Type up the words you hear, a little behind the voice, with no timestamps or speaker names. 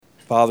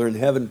Father in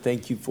heaven,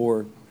 thank you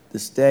for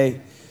this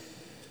day.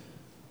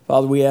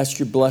 Father, we ask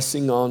your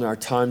blessing on our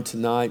time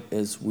tonight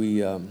as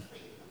we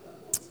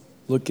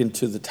look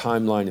into the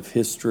timeline of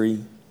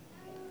history.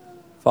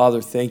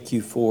 Father, thank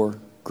you for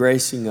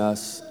gracing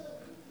us,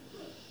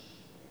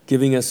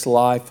 giving us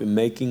life, and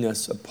making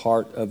us a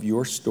part of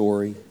your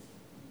story.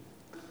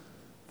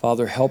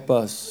 Father, help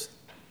us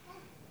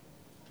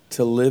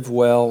to live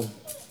well,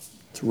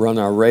 to run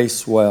our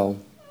race well,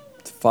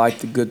 to fight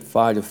the good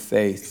fight of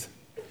faith,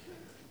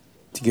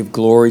 to give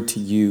glory to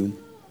you.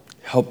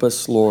 Help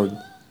us, Lord,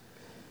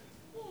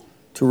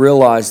 to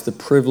realize the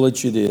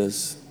privilege it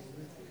is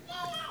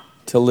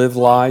to live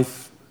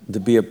life, to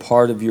be a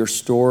part of your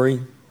story,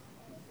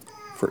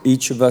 for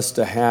each of us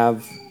to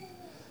have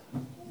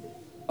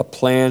a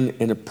plan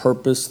and a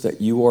purpose that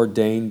you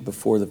ordained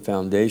before the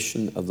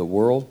foundation of the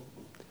world.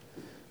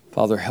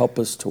 Father, help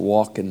us to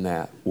walk in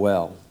that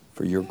well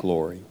for your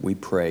glory. We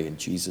pray in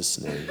Jesus'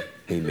 name.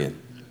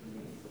 Amen.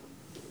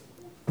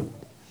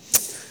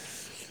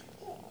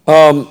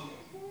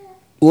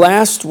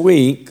 Last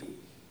week,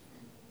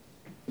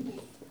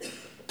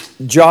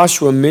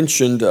 Joshua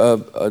mentioned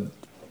a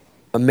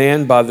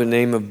man by the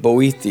name of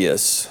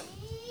Boethius.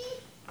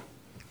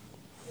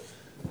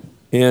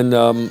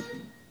 And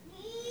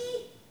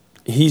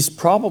he's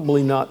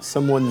probably not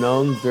someone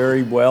known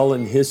very well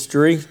in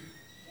history,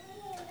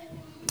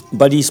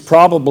 but he's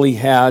probably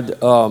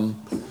had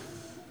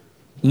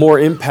more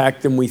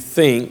impact than we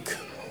think.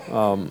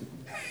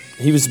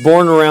 He was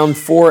born around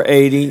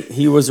 480.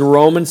 He was a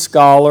Roman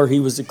scholar.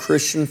 He was a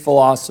Christian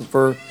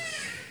philosopher.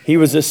 He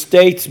was a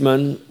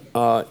statesman.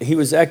 He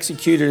was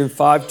executed in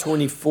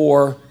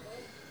 524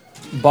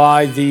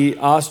 by the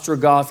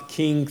Ostrogoth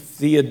king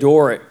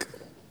Theodoric.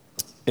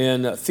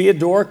 And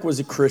Theodoric was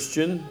a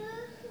Christian.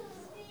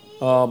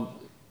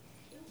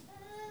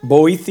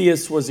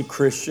 Boethius was a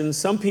Christian.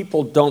 Some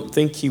people don't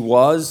think he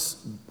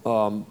was,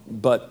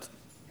 but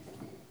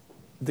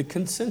the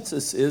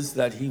consensus is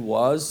that he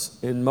was,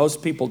 and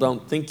most people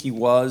don't think he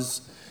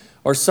was,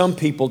 or some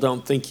people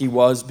don't think he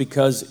was,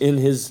 because in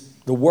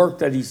the work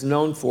that he's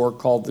known for,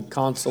 called The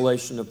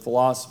Consolation of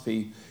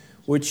Philosophy,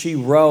 which he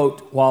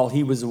wrote while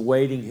he was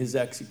awaiting his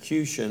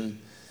execution,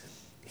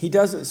 he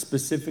doesn't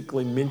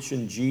specifically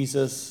mention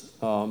Jesus,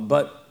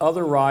 but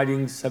other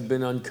writings have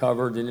been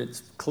uncovered, and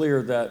it's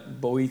clear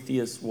that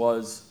Boethius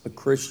was a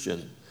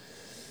Christian.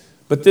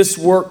 But this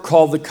work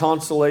called The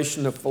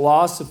Consolation of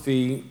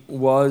Philosophy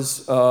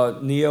was a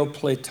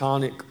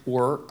Neoplatonic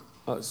work.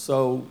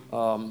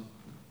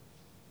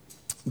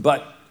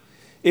 But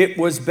it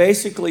was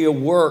basically a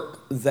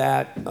work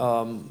that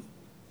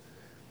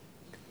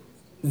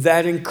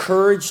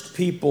encouraged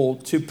people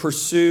to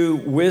pursue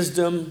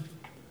wisdom,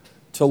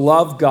 to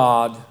love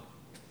God,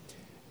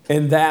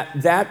 and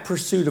that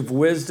pursuit of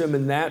wisdom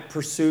and that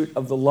pursuit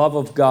of the love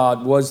of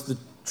God was the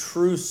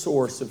true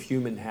source of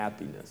human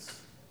happiness.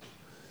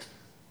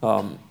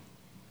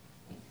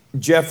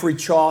 Geoffrey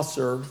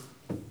Chaucer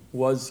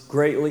was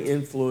greatly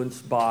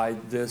influenced by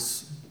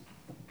this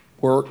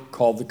work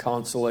called The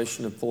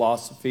Consolation of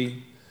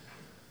Philosophy.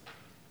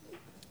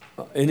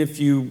 And if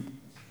you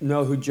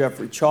know who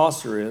Geoffrey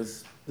Chaucer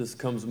is, this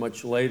comes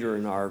much later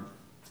in our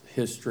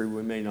history.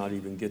 We may not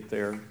even get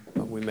there.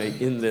 We may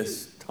end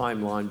this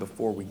timeline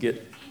before we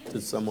get to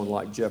someone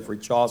like Geoffrey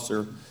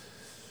Chaucer.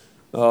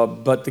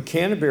 But the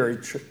Canterbury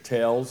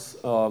Tales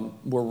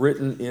were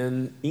written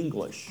in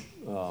English.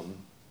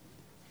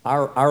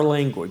 Our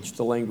language,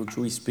 the language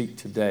we speak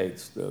today.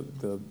 It's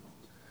the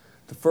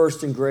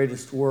first and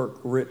greatest work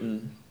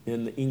written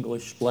in the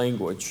English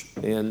language.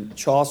 And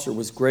Chaucer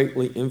was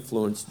greatly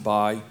influenced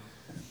by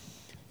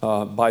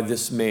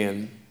this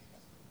man.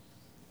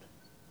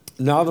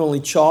 Not only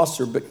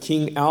Chaucer, but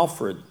King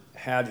Alfred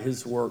had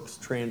his works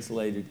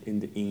translated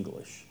into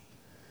English.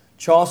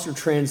 Chaucer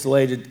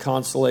translated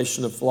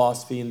Consolation of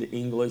Philosophy into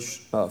English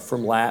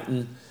from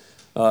Latin.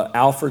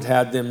 Alfred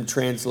had them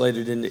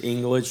translated into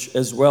English,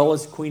 as well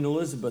as Queen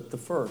Elizabeth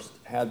I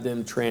had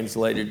them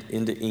translated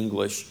into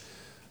English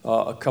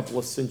a couple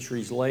of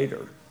centuries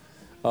later.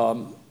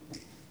 And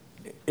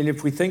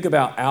if we think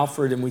about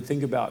Alfred and we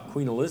think about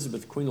Queen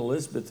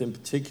Elizabeth in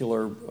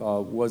particular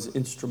was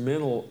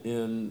instrumental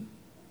in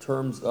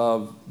terms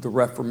of the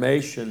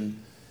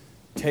Reformation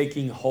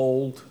taking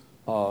hold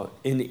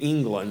in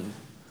England.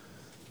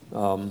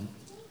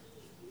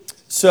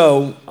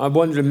 So I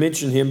wanted to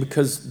mention him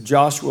because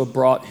Joshua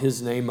brought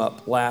his name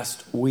up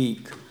last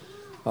week.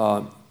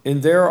 And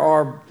there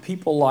are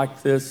people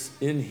like this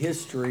in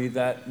history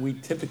that we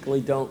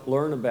typically don't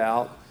learn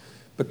about,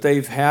 but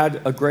they've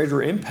had a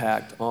greater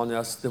impact on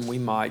us than we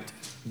might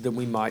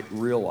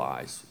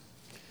realize.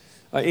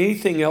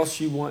 Anything else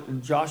you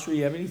want, Joshua?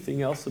 You have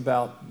anything else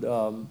about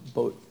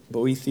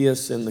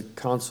Boethius and the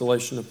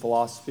Consolation of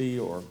Philosophy,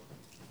 or?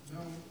 No,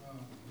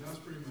 that's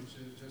pretty much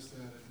it. Just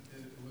that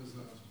it was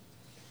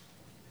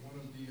one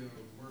of the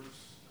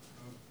works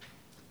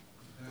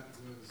that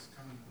was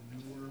kind of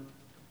newer.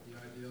 The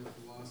idea of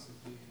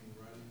philosophy and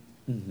writing.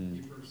 Mm-hmm.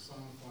 He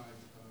personified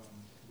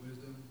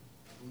wisdom,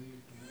 I believe,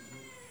 in that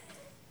book.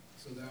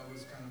 So that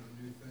was kind of a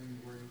new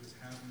thing where he was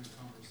having a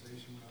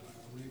conversation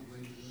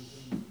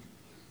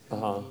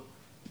book.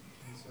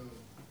 And so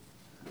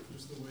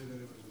just the way that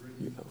it was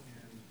written and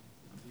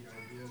the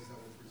ideas that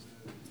were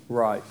presented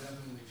Right.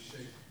 definitely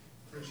shaped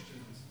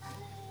Christians.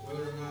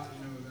 Whether or not,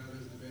 that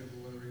is debatable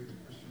whether he's a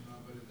Christian or not,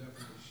 but it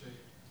definitely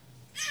shaped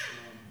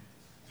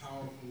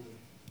powerful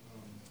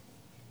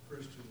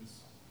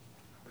Christians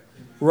that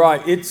came out.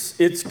 Right.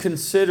 It's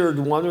considered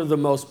one of the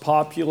most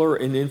popular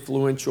and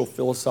influential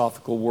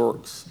philosophical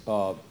works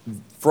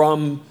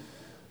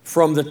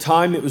from the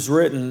time it was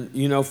written,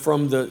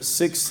 from the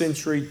 6th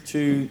century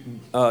to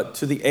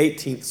the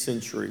 18th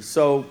century.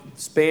 So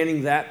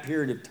spanning that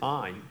period of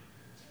time,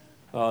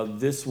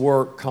 this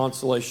work,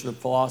 Consolation of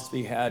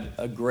Philosophy, had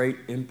a great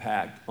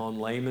impact on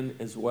laymen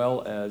as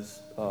well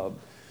as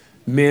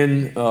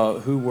men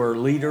who were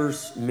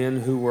leaders, men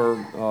who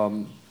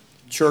were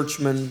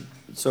churchmen.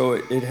 So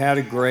it had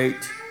a great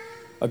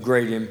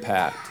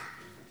impact.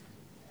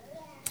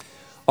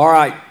 All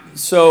right,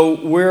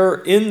 so we're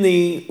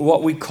in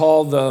what we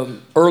call the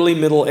early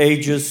Middle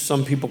Ages.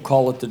 Some people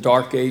call it the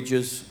Dark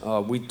Ages.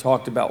 We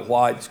talked about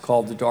why it's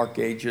called the Dark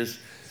Ages.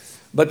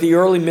 But the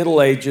early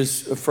Middle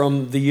Ages,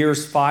 from the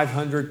years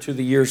 500 to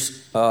the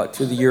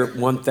year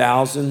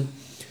 1000.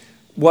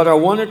 What I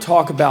want to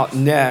talk about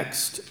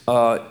next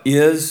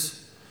is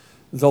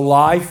the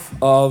life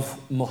of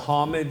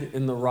Muhammad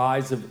and the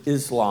rise of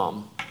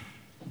Islam.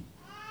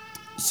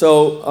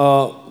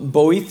 So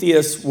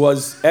Boethius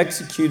was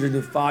executed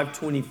in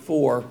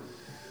 524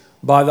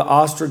 by the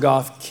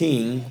Ostrogoth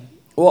king.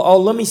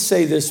 Well, let me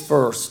say this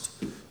first.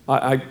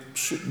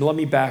 Let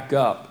me back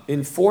up.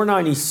 In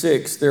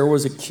 496, there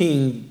was a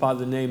king by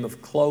the name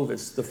of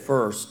Clovis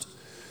I.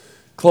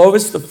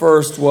 Clovis I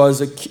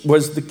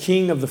was the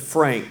king of the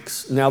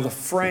Franks. Now, the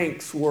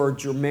Franks were a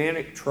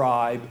Germanic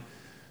tribe.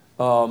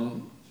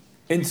 And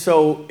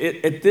so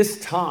at this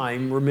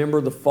time, remember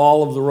the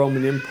fall of the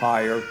Roman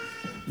Empire,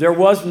 there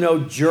was no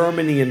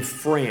Germany and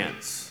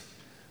France.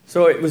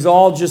 So it was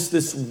all just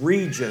this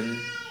region,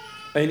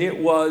 and it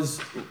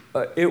was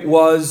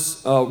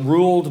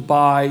ruled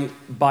by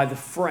the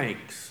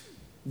Franks,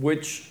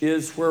 which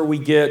is where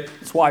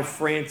it's why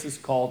France is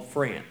called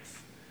France.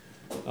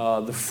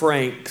 The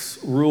Franks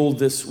ruled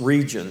this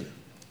region,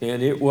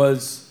 and it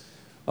was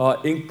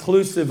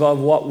inclusive of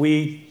what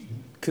we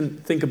can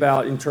think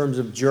about in terms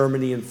of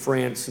Germany and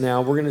France.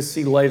 Now, we're going to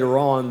see later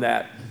on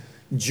that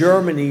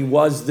Germany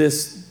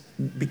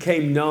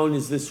became known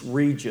as this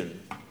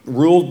region,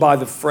 ruled by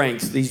the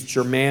Franks, these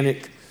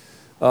Germanic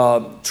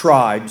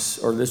tribes,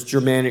 or this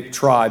Germanic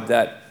tribe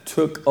that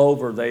took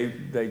over. They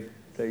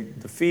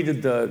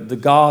defeated the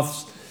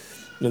Goths,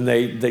 and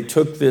they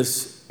took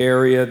this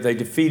area. They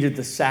defeated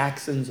the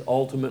Saxons,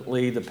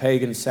 ultimately, the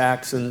pagan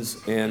Saxons.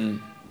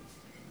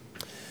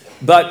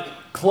 But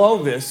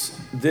Clovis,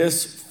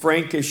 this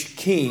Frankish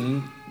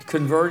king,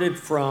 converted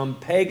from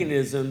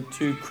paganism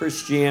to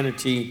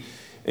Christianity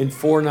in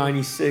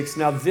 496.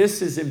 Now,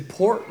 this is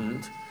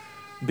important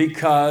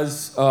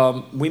because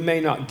we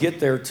may not get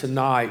there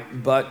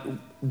tonight, but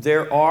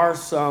there are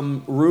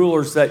some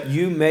rulers that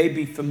you may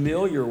be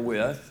familiar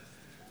with.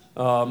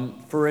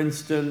 For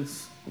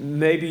instance,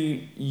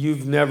 maybe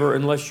you've never,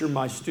 unless you're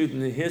my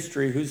student in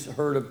history, who's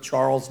heard of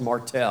Charles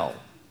Martel?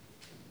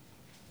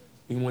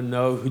 Anyone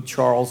know who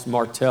Charles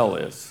Martel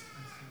is?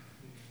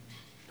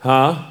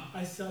 Huh?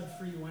 I subbed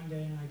for you one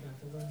day and I got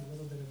to learn a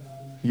little bit about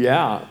him.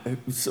 Yeah.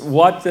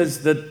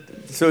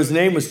 So his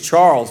name was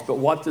Charles, but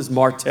what does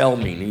Martel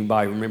mean?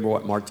 Anybody remember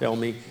what Martel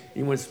means?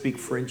 Anyone speak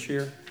French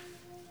here?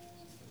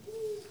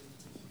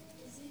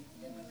 Is it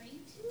the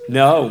Great?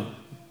 No,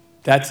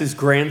 that's his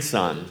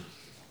grandson.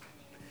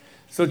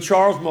 So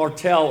Charles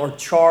Martel, or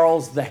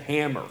Charles the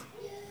Hammer.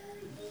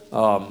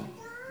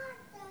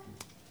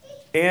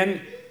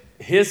 And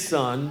his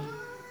son,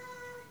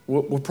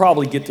 we'll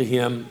probably get to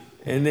him,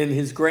 and then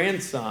his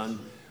grandson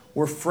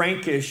were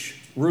Frankish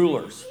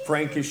rulers,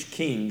 Frankish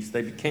kings.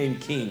 They became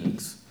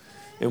kings.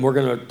 And we're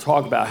going to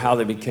talk about how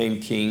they became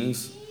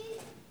kings.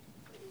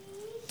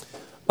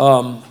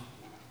 But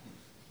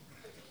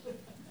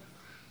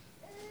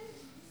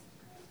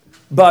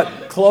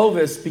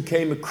Clovis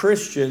became a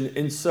Christian,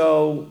 and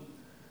so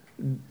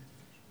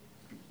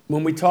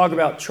when we talk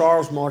about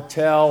Charles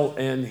Martel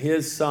and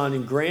his son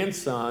and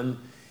grandson,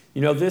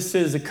 this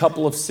is a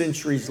couple of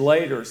centuries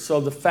later. So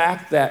the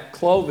fact that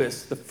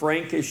Clovis, the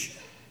Frankish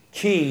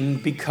king,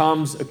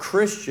 becomes a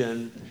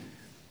Christian,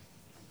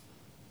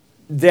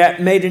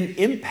 that made an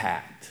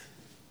impact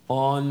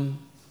on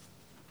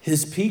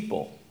his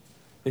people.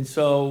 And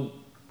so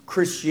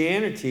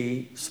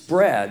Christianity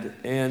spread,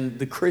 and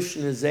the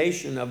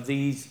Christianization of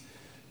these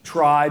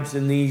tribes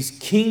and these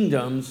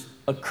kingdoms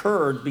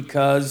occurred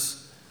because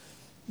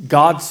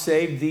God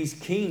saved these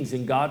kings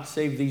and God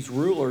saved these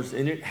rulers,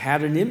 and it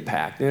had an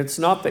impact. And it's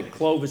not that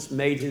Clovis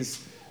made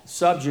his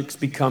subjects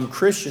become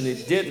Christian.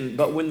 It didn't.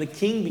 But when the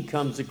king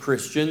becomes a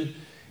Christian,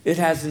 it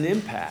has an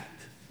impact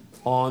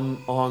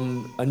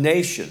on a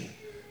nation,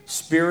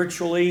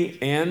 spiritually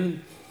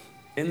and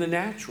in the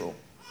natural.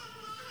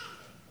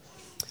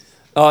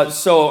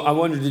 So I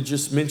wanted to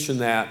just mention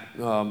that,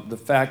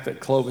 the fact that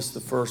Clovis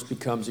I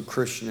becomes a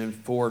Christian in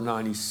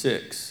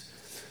 496.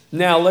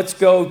 Now let's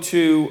go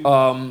to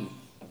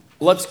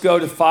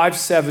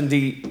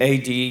 570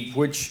 AD,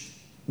 which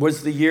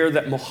was the year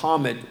that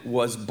Muhammad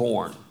was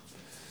born.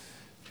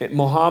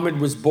 Muhammad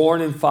was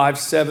born in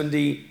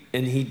 570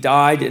 and he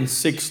died in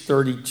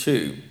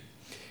 632.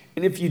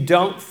 And if you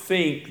don't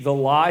think the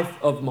life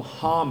of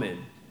Muhammad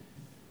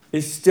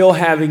is still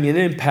having an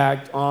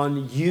impact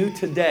on you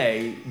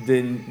today,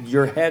 then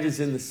your head is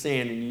in the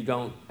sand and you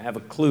don't have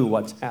a clue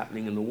what's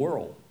happening in the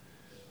world.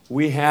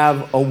 We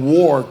have a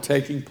war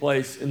taking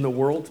place in the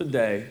world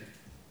today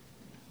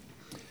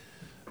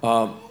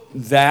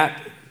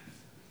that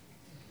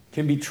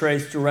can be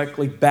traced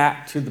directly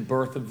back to the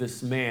birth of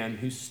this man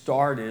who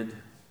started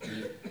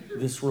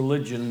this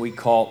religion we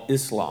call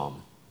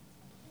Islam.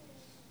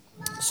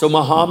 So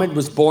Muhammad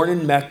was born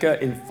in Mecca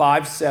in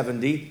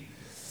 570.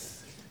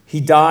 He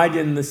died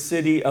in the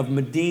city of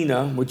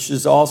Medina, which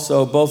is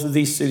also, both of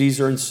these cities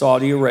are in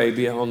Saudi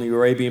Arabia on the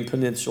Arabian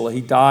Peninsula.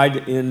 He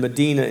died in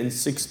Medina in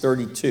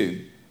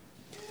 632.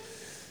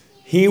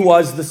 He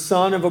was the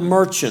son of a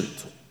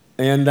merchant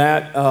and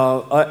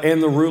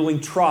the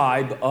ruling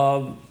tribe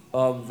of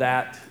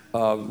that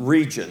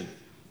region.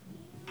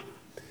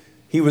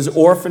 He was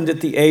orphaned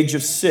at the age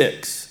of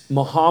 6.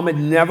 Muhammad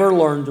never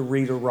learned to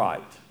read or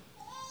write.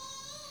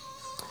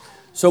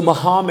 So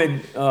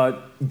Muhammad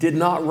did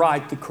not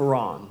write the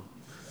Quran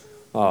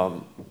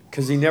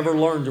because he never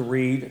learned to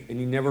read and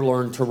he never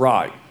learned to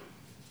write.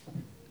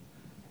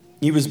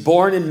 He was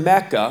born in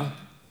Mecca,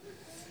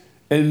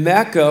 and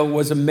Mecca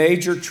was a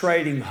major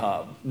trading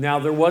hub. Now,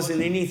 there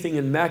wasn't anything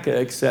in Mecca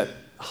except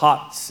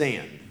hot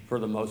sand for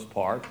the most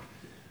part,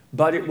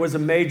 but it was a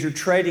major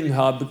trading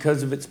hub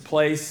because of its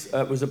place.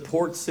 It was a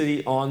port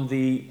city on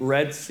the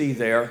Red Sea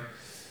there,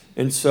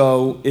 and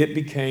so it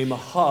became a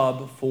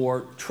hub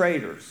for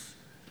traders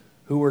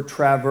who were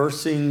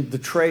traversing the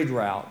trade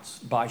routes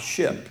by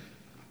ship.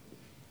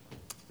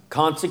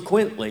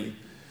 Consequently,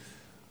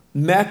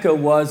 Mecca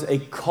was a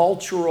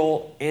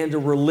cultural and a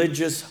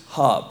religious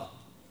hub.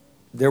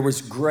 There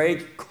was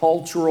great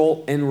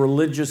cultural and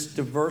religious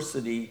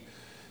diversity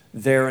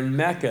there in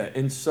Mecca.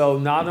 And so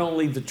not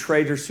only the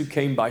traders who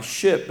came by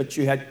ship, but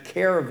you had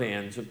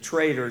caravans of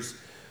traders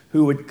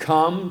who would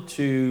come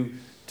to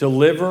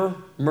deliver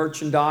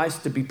merchandise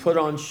to be put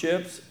on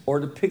ships or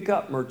to pick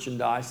up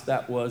merchandise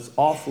that was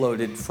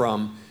offloaded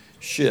from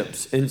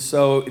ships. And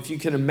so if you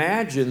can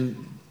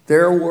imagine,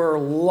 there were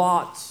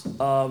lots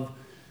of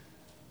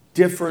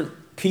different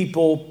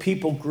people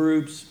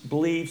groups,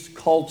 beliefs,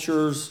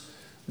 cultures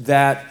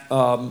that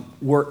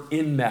were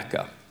in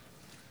Mecca.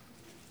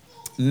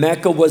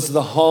 Mecca was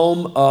the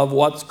home of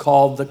what's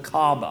called the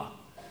Kaaba.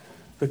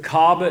 The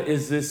Kaaba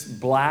is this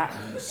black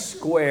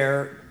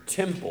square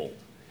temple.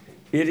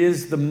 It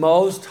is the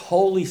most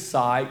holy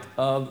site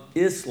of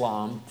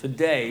Islam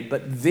today.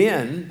 But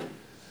then,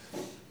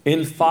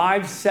 in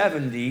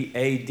 570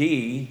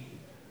 AD,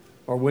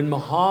 or when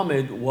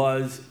Muhammad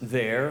was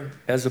there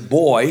as a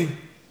boy,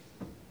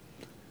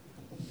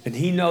 and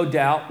he no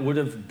doubt would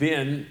have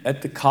been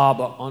at the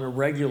Kaaba on a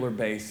regular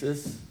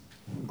basis,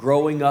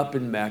 growing up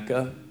in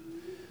Mecca.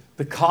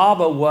 The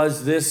Kaaba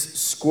was this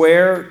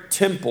square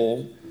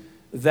temple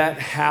that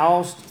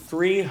housed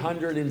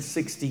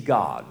 360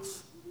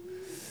 gods.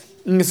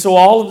 And so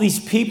all of these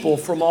people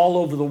from all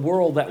over the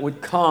world that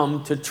would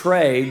come to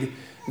trade,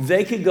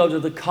 they could go to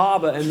the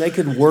Kaaba and they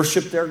could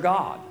worship their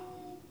God.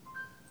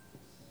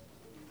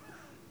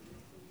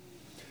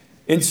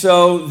 And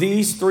so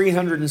these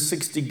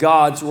 360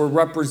 gods were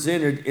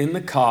represented in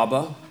the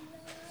Kaaba,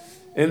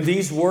 and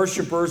these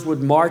worshipers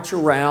would march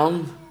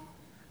around,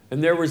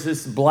 and there was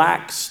this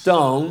black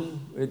stone.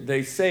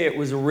 They say it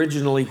was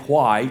originally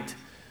white,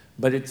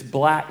 but it's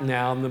black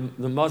now. And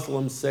the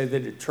Muslims say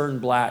that it turned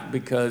black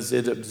because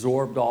it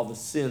absorbed all the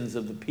sins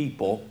of the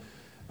people,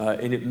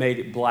 and it made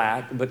it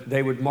black. But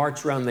they would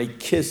march around, they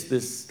kissed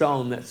this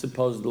stone that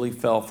supposedly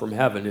fell from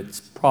heaven. It's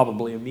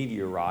probably a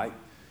meteorite.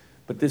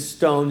 But this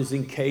stone is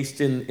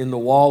encased in the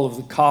wall of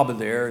the Kaaba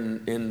there,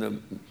 and the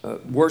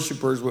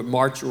worshipers would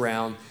march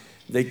around.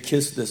 They'd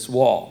kiss this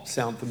wall.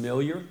 Sound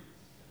familiar?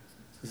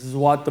 This is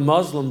what the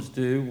Muslims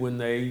do when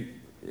they,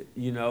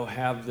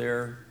 have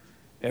their,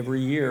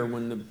 every year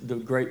when the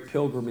great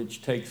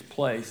pilgrimage takes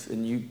place,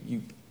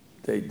 and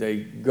they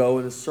go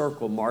in a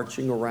circle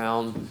marching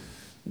around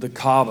the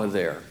Kaaba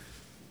there.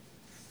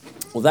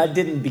 Well, that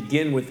didn't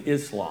begin with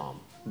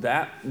Islam.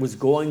 That was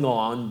going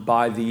on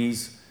by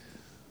these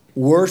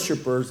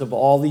worshipers of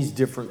all these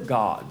different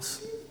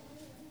gods.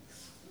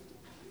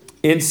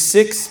 In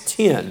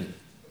 610,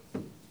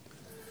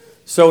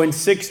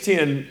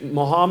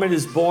 Muhammad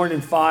is born in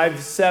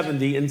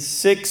 570. In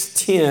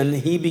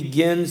 610, he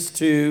begins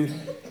to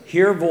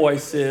hear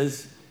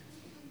voices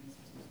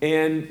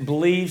and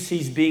believes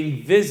he's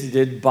being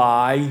visited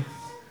by,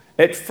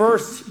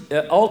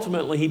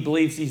 ultimately he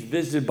believes he's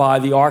visited by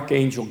the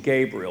Archangel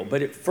Gabriel,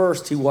 but at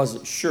first he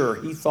wasn't sure.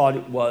 He thought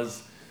it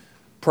was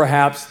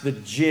perhaps the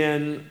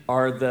jinn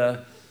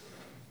or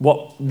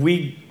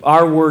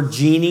our word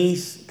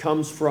genies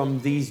comes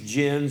from these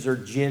jinns or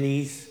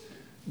jinnies,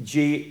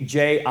 Jinn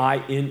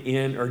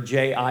or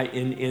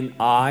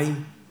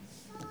Jinni.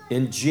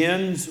 And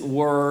jinns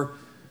were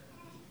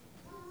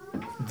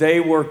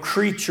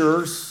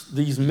creatures,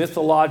 these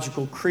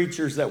mythological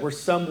creatures that were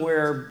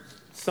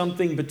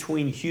something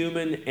between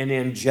human and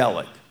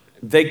angelic.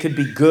 They could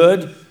be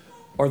good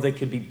or they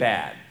could be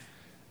bad.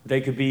 They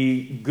could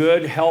be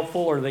good,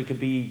 helpful, or they could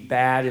be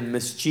bad and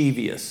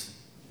mischievous.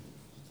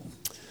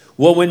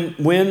 Well, when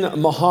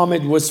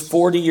Muhammad was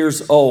 40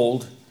 years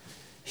old,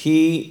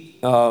 he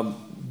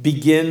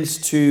begins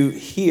to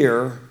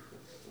hear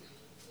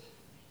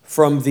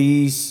from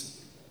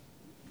these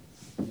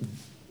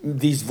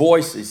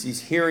voices.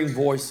 He's hearing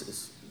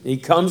voices. He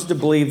comes to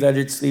believe that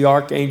it's the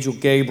Archangel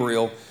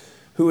Gabriel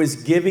who is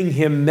giving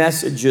him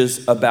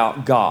messages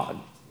about God.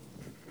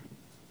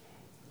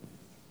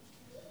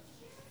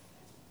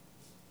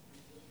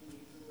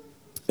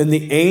 And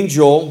the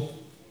angel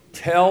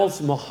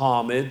tells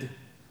Muhammad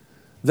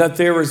that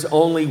there is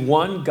only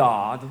one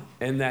God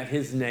and that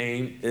his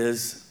name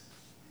is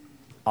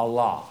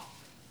Allah.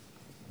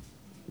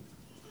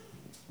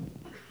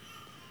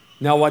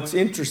 Now, what's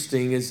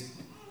interesting is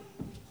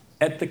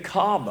at the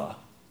Kaaba,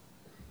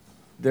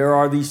 there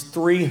are these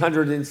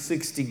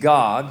 360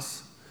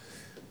 gods,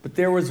 but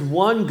there was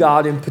one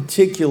God in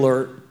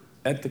particular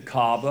at the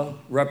Kaaba,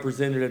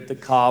 represented at the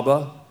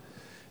Kaaba,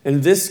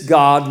 and this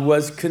God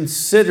was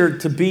considered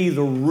to be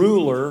the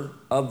ruler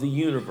of the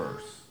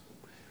universe.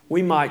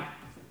 We might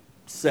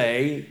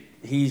say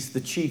he's the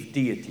chief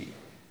deity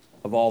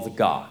of all the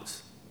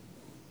gods,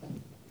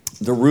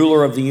 the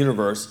ruler of the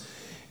universe.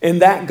 And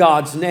that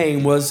God's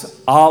name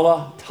was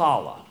Allah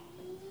Ta'ala.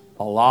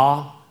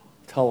 Allah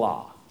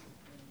Ta'ala.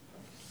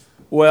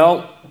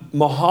 Well,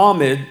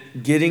 Muhammad,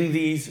 getting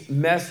these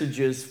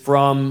messages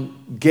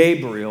from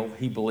Gabriel,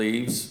 he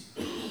believes,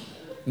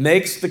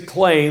 makes the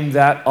claim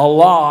that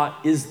Allah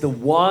is the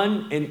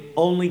one and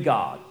only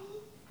God.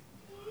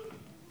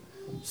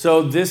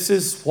 So this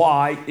is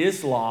why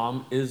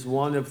Islam is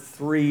one of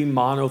three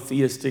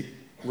monotheistic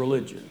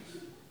religions.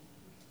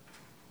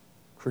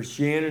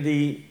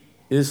 Christianity,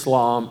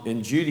 Islam,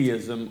 and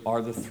Judaism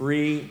are the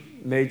three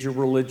major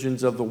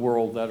religions of the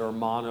world that are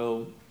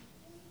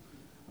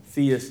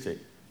monotheistic.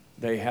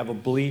 They have a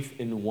belief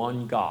in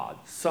one God.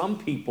 Some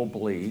people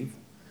believe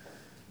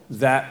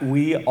that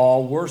we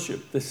all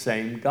worship the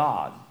same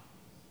God.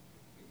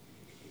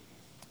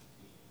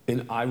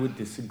 And I would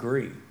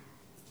disagree,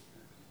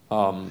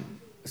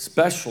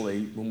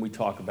 especially when we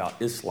talk about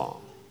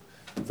Islam.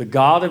 The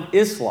God of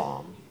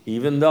Islam,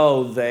 even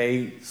though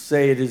they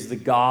say it is the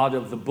God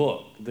of the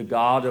book, the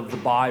God of the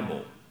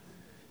Bible,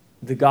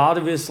 the God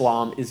of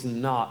Islam is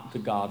not the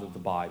God of the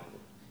Bible.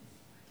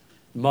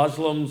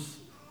 Muslims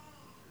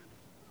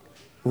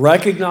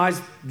recognize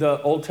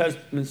the Old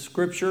Testament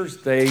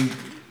scriptures. They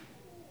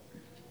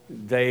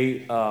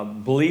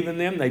believe in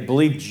them. They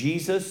believe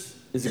Jesus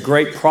is a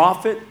great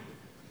prophet.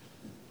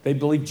 They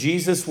believe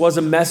Jesus was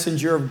a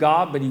messenger of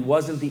God, but he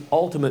wasn't the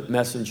ultimate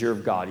messenger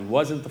of God. He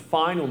wasn't the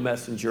final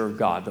messenger of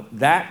God.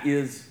 That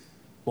is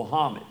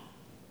Muhammad.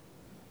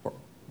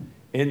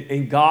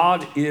 And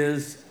God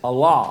is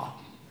Allah.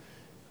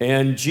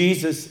 And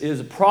Jesus is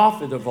a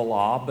prophet of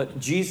Allah, but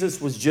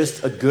Jesus was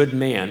just a good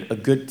man, a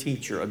good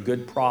teacher, a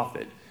good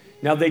prophet.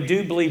 Now, they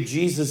do believe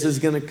Jesus is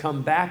going to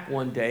come back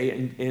one day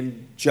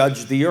and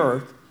judge the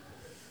earth,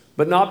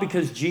 but not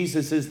because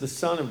Jesus is the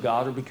Son of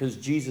God or because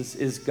Jesus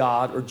is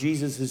God or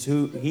Jesus is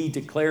who he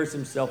declares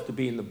himself to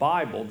be in the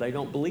Bible. They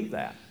don't believe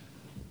that.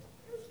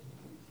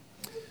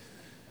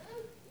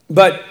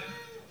 But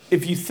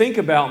if you think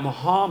about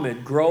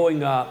Muhammad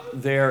growing up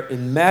there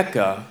in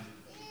Mecca,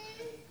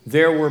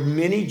 there were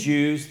many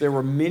Jews, there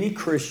were many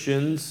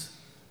Christians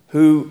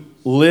who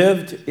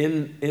lived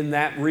in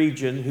that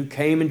region, who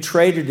came and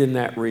traded in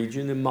that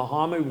region, and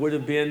Muhammad would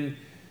have been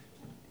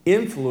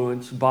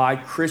influenced by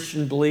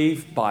Christian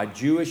belief, by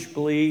Jewish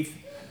belief.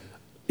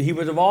 He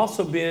would have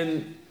also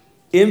been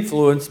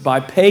influenced by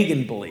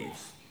pagan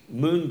beliefs,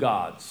 moon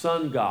gods,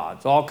 sun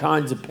gods, all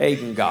kinds of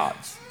pagan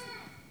gods.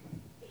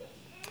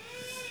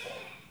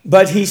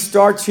 But he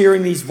starts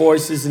hearing these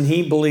voices, and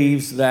he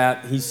believes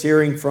that he's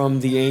hearing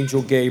from the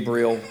angel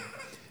Gabriel,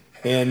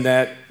 and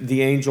that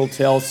the angel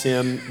tells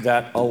him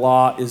that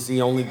Allah is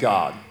the only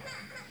God.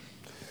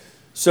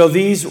 So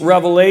these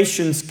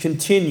revelations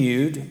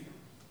continued.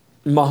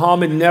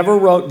 Muhammad never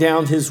wrote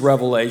down his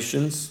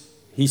revelations.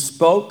 He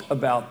spoke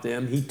about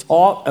them. He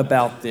taught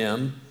about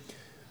them,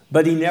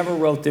 but he never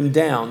wrote them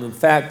down. In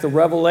fact, the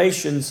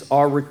revelations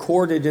are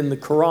recorded in the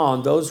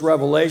Quran. Those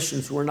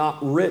revelations were not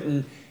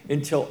written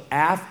until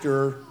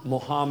after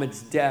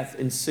Muhammad's death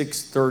in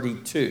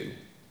 632.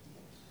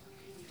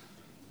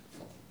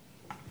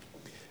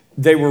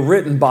 They were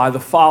written by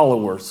the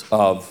followers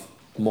of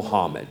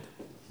Muhammad.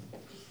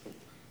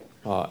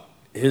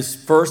 His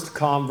first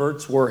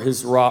converts were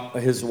his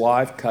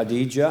wife,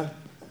 Khadijah.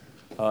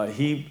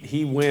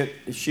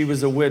 She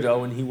was a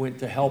widow, and he went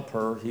to help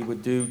her. He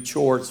would do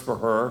chores for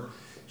her.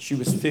 She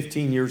was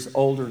 15 years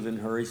older than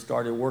her. He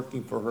started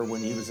working for her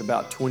when he was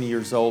about 20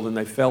 years old, and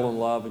they fell in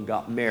love and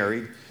got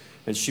married.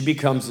 And she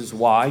becomes his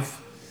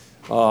wife.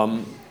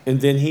 And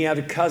then he had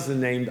a cousin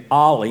named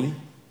Ali,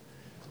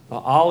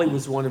 Ali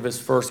was one of his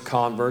first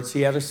converts.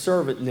 He had a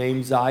servant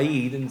named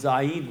Zaid, and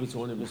Zaid was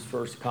one of his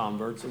first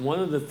converts. And one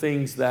of the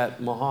things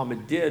that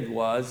Muhammad did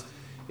was,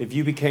 if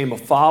you became a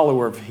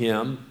follower of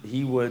him,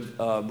 he would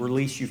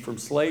release you from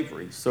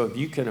slavery. So if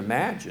you can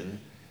imagine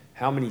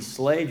how many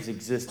slaves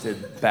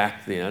existed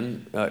back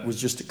then, it was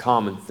just a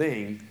common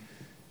thing.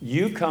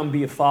 You come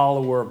be a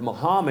follower of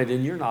Muhammad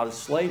and you're not a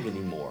slave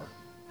anymore.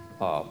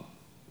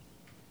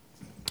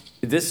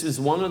 This is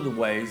one of the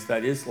ways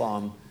that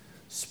Islam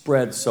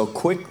spread so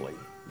quickly,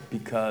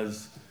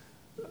 because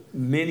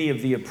many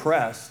of the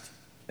oppressed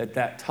at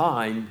that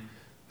time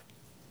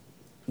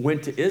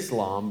went to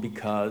Islam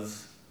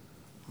because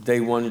they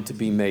wanted to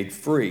be made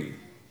free.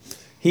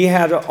 He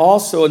had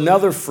also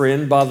another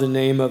friend by the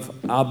name of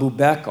Abu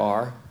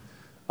Bakr,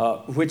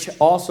 which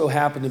also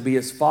happened to be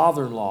his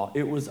father-in-law.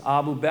 It was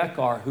Abu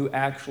Bakr who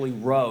actually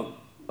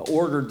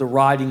ordered the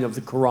writing of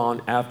the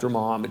Quran after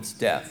Muhammad's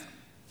death.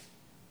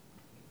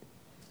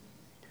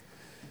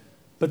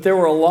 But there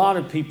were a lot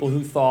of people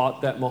who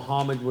thought that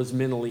Muhammad was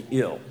mentally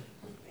ill.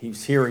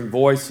 He's hearing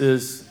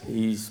voices.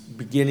 He's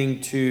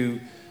beginning to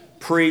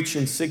preach.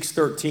 In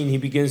 613, he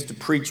begins to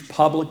preach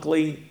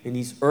publicly, and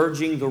he's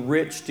urging the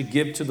rich to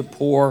give to the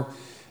poor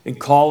and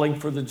calling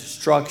for the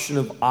destruction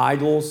of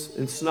idols.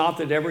 It's not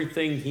that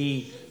everything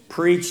he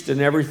preached and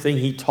everything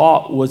he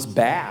taught was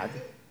bad.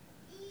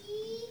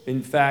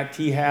 In fact,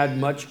 he had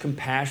much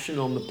compassion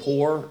on the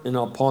poor and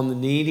upon the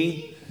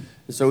needy.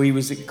 So he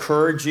was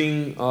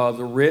encouraging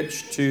the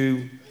rich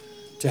to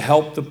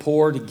help the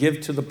poor, to give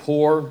to the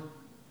poor.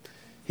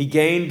 He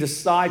gained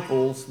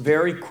disciples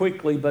very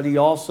quickly, but he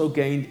also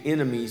gained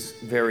enemies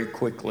very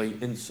quickly.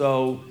 And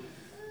so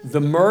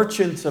the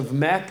merchants of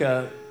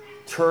Mecca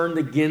turned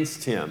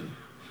against him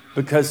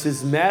because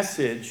his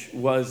message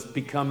was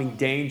becoming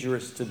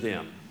dangerous to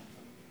them.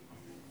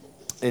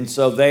 And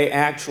so they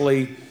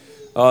actually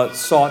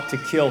sought to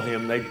kill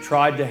him. They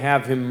tried to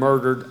have him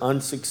murdered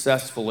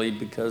unsuccessfully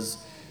because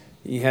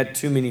he had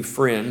too many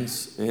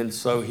friends, and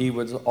so he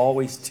was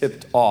always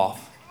tipped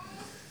off.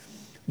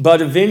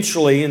 But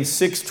eventually, in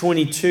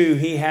 622,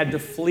 he had to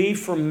flee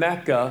from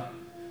Mecca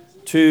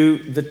to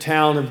the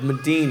town of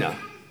Medina.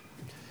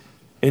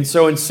 And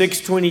so in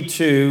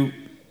 622,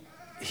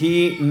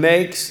 he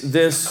makes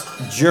this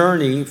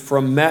journey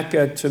from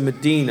Mecca to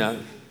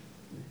Medina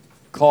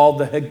called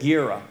the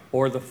Hijra,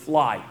 or the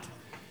flight.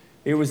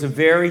 It was a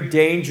very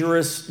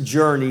dangerous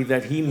journey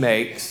that he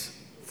makes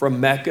from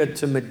Mecca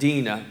to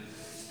Medina.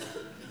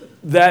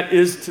 That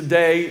is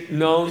today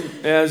known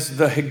as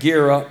the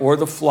Hijra, or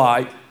the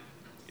flight.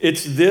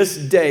 It's this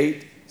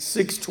date,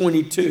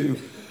 622,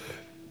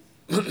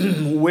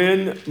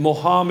 when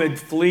Muhammad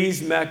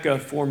flees Mecca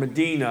for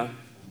Medina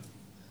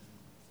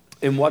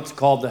in what's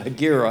called the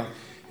Hijra.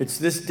 It's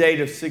this date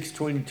of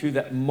 622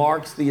 that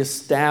marks the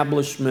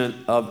establishment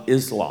of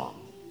Islam,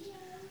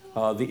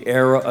 the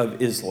era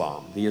of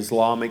Islam, the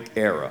Islamic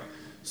era.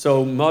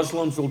 So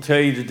Muslims will tell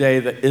you today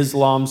that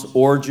Islam's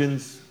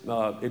origins,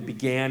 it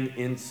began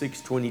in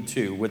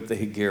 622 with the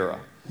Hijra.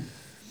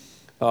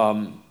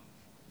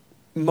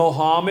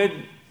 Muhammad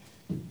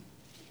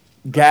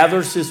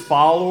gathers his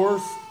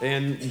followers,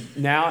 and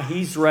now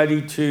he's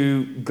ready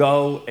to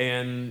go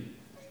and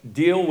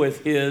deal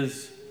with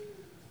his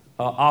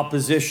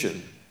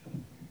opposition.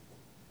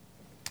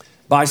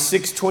 By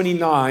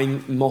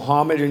 629,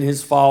 Muhammad and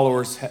his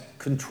followers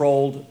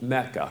controlled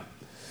Mecca.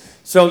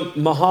 So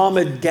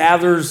Muhammad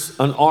gathers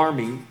an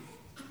army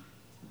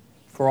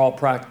for all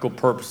practical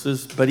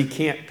purposes, but he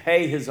can't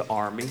pay his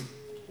army.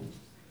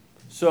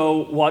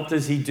 So what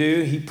does he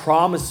do? He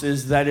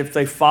promises that if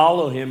they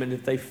follow him and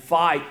if they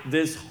fight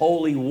this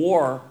holy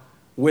war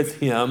with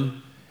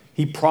him,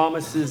 he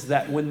promises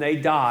that when they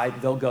die,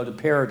 they'll go to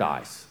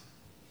paradise.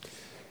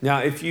 Now,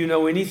 if you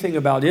know anything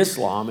about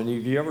Islam, and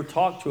if you ever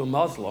talk to a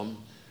Muslim,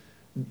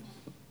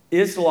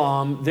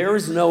 Islam, there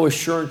is no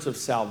assurance of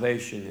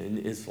salvation in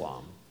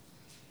Islam.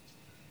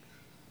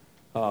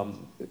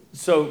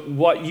 So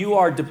what you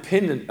are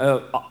dependent,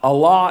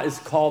 Allah is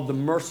called the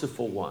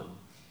merciful one.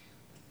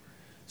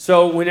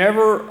 So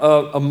whenever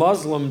a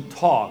Muslim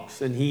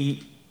talks and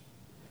he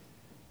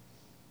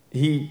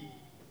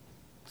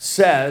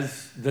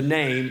says the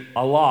name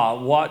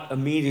Allah, what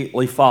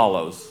immediately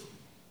follows?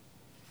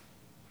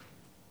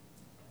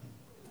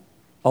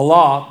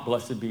 Allah,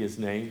 blessed be his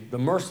name, the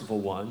merciful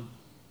one.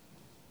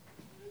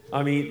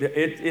 I mean,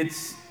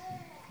 it's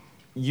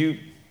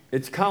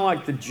kind of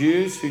like the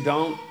Jews who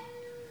don't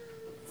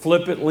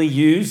flippantly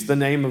use the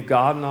name of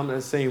God, and I'm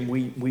not saying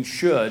we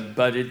should,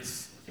 but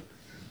it's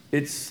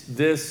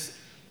this,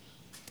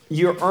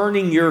 you're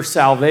earning your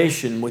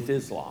salvation with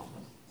Islam.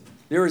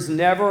 There is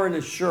never an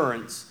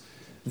assurance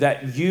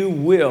that you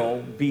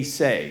will be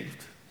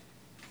saved.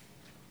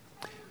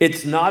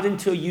 It's not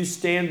until you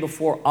stand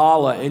before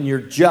Allah and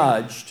you're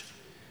judged,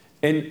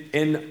 and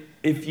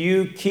if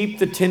you keep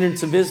the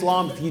tenets of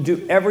Islam, if you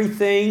do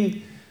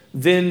everything,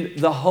 then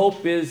the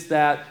hope is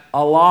that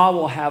Allah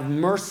will have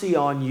mercy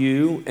on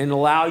you and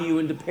allow you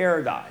into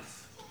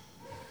paradise.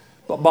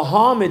 But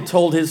Muhammad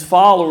told his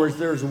followers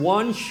there's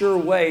one sure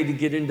way to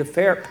get into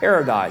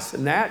paradise,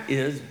 and that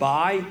is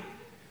by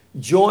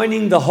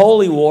joining the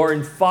holy war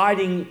and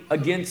fighting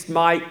against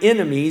my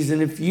enemies.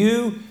 And if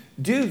you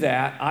do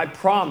that, I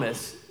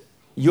promise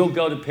you'll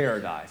go to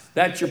paradise.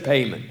 That's your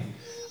payment.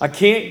 I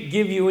can't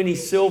give you any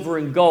silver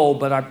and gold,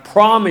 but I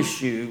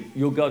promise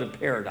you'll go to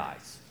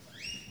paradise.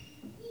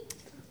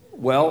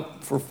 Well,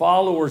 for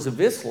followers of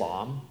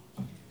Islam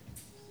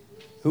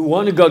who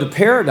want to go to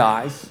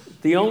paradise,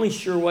 the only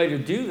sure way to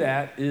do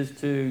that is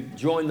to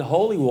join the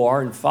holy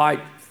war and fight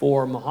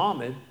for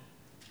Muhammad.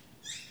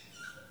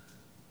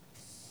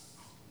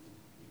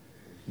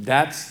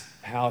 That's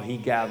how he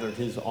gathered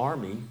his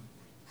army,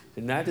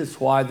 and that is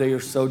why they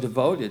are so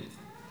devoted.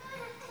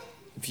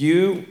 If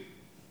you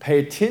pay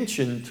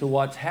attention to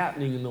what's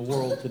happening in the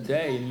world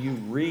today and you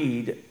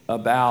read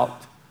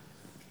about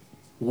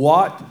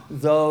what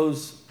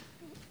those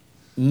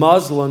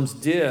Muslims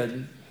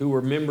did who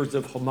were members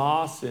of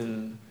Hamas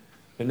and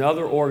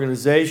other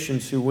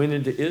organizations who went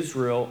into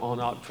Israel on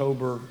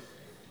October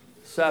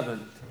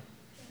 7th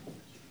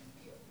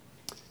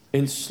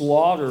and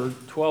slaughtered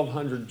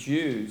 1,200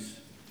 Jews,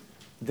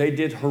 they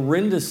did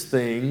horrendous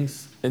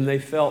things, and they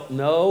felt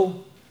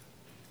no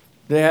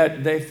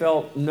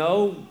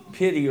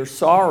pity or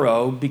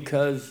sorrow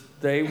because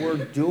they were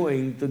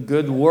doing the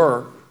good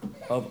work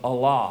of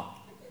Allah.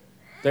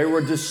 They were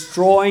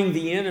destroying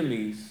the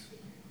enemies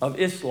of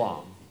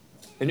Islam.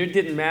 And it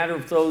didn't matter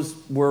if those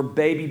were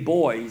baby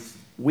boys,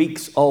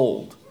 weeks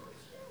old.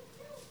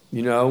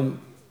 You know,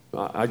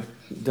 I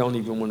don't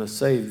even want to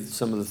say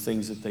some of the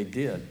things that they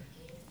did.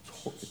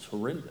 It's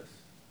horrendous.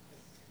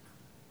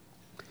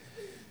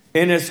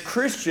 And as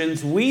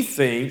Christians, we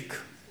think,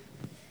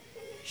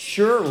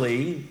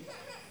 surely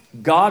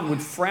God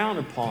would frown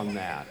upon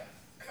that.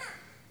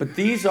 But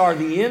these are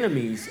the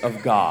enemies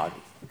of God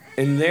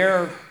in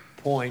their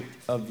point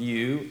of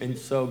view, and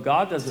so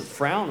God doesn't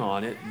frown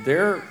on it.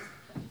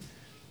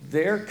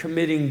 They're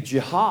committing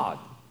jihad.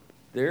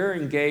 They're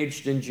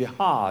engaged in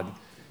jihad,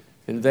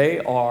 and they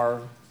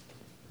are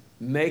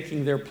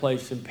making their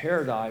place in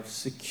paradise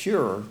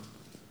secure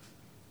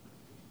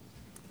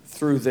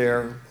through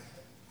their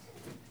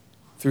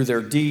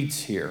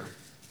deeds here.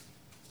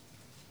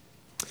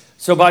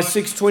 So by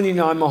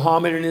 629,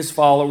 Muhammad and his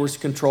followers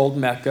controlled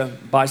Mecca.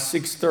 By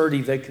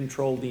 630, they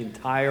controlled the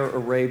entire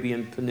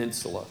Arabian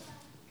Peninsula.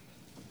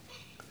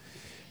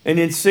 And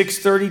in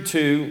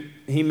 632,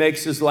 he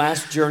makes his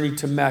last journey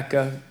to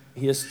Mecca.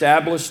 He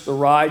established the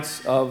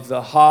rites of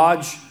the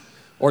Hajj,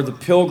 or the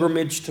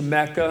pilgrimage to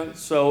Mecca.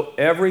 So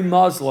every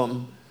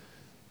Muslim,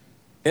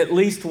 at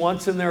least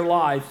once in their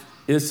life,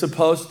 is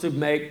supposed to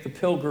make the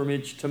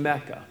pilgrimage to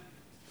Mecca.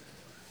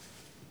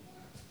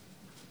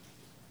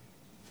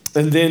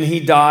 And then he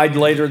died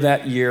later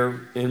that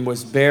year and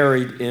was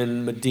buried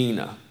in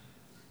Medina.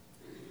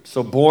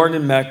 So born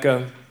in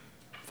Mecca,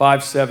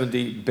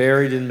 570,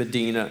 buried in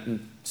Medina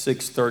in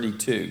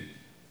 632.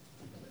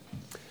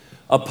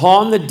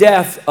 Upon the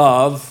death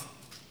of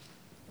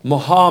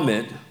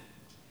Muhammad,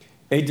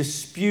 a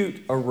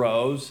dispute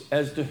arose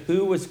as to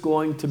who was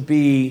going to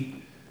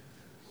be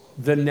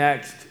the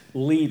next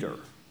leader.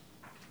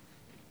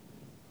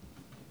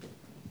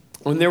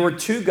 And there were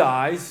two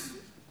guys,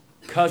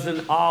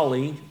 cousin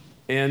Ali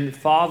and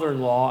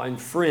father-in-law and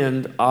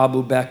friend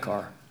Abu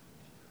Bakr.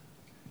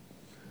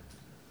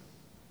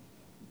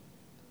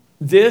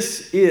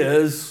 This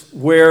is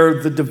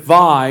where the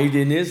divide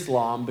in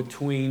Islam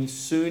between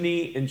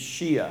Sunni and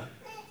Shia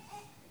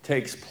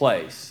takes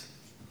place.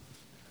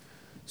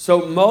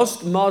 So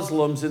most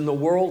Muslims in the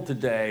world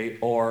today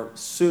are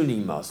Sunni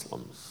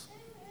Muslims.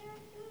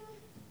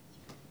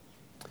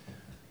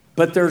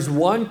 But there's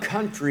one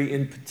country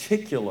in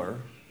particular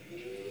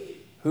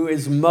who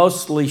is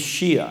mostly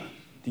Shia.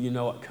 Do you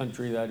know what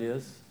country that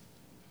is?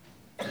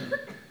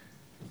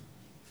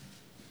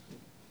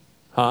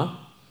 Huh?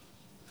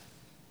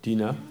 Do you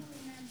know?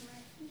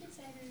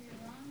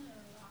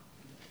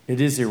 It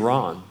is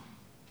Iran.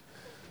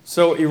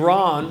 So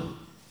Iran,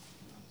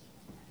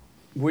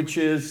 which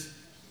is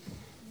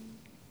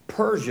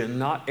Persian,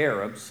 not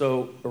Arab.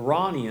 So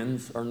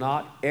Iranians are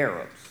not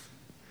Arabs.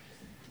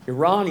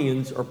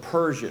 Iranians are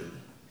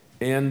Persian.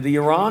 And the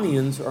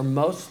Iranians are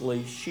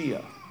mostly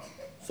Shia.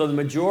 So the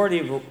majority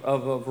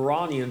of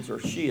Iranians are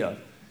Shia.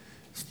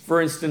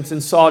 For instance,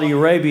 in Saudi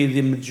Arabia,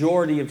 the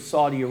majority of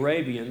Saudi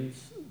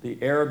Arabians, the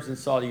Arabs in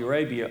Saudi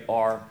Arabia,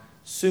 are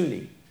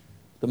Sunni.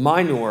 The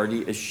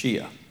minority is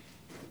Shia.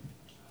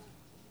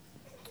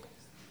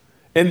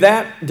 And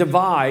that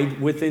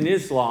divide within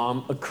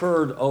Islam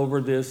occurred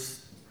over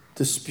this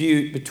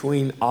dispute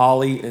between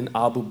Ali and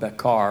Abu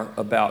Bakr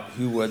about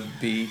who would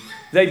be.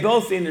 They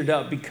both ended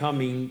up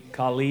becoming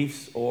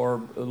caliphs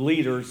or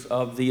leaders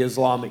of the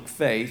Islamic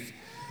faith.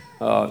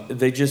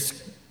 They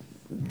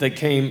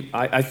came,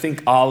 I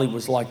think Ali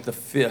was like the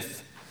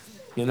fifth,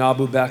 and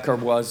Abu Bakr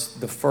was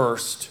the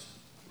first,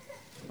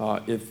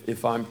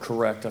 if I'm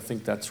correct. I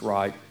think that's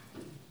right.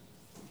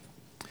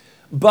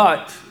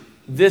 But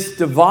this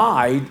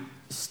divide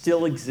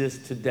still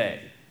exists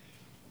today.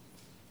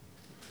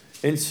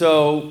 And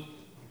so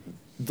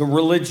the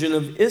religion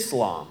of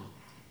Islam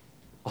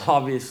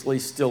obviously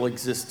still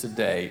exists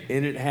today,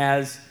 and it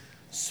has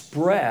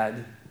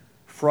spread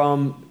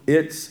from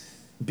its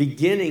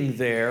beginning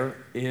there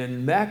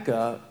in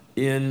Mecca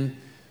in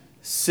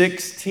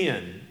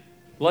 610.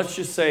 Let's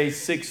just say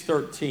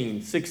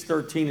 613.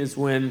 613 is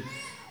when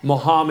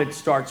Muhammad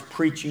starts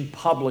preaching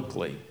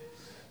publicly.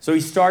 So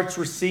he starts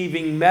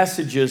receiving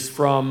messages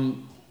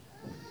from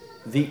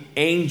the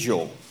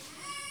angel,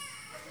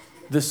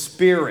 the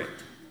spirit.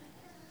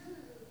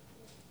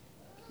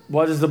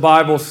 What does the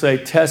Bible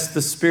say? Test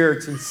the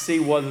spirits and see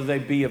whether they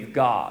be of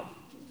God.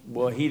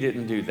 Well, he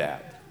didn't do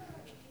that.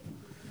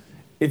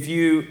 If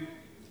you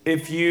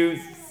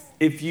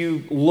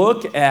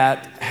look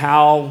at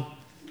how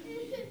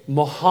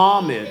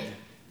Muhammad,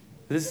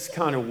 this is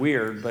kind of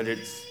weird, but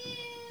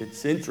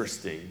it's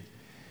interesting.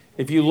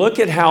 If you look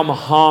at how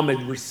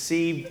Muhammad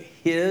received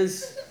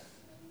his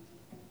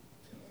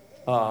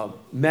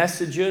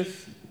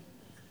messages,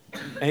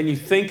 and you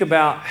think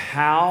about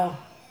how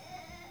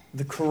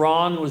the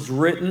Quran was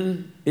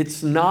written,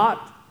 it's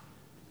not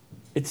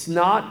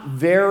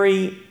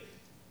very.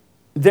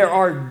 There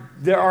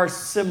are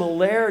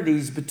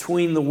similarities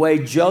between the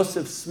way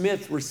Joseph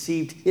Smith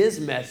received his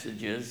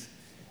messages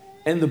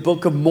and the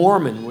Book of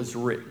Mormon was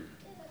written.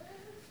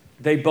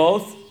 They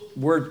both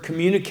were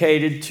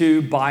communicated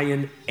to by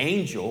an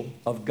angel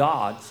of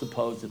God,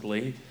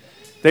 supposedly.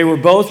 They were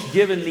both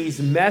given these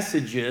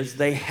messages.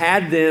 They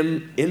had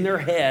them in their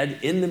head,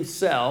 in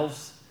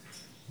themselves.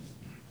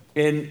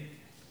 And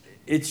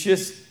it's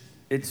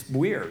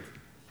weird.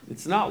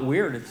 It's not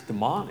weird, it's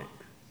demonic.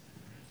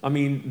 I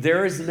mean,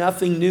 there is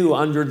nothing new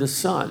under the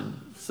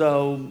sun.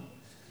 So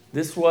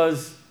this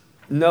was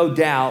no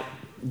doubt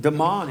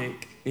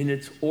demonic in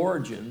its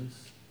origins.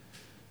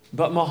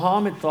 But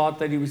Muhammad thought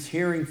that he was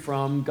hearing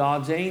from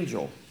God's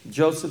angel.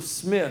 Joseph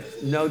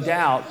Smith, no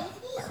doubt,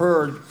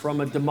 heard from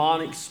a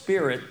demonic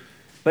spirit,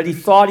 but he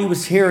thought he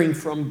was hearing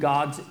from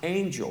God's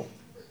angel.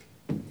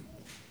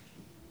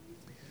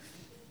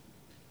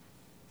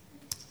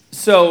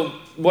 So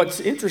what's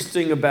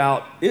interesting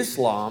about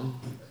Islam,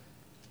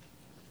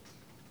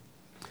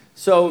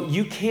 so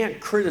you can't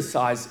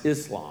criticize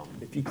Islam.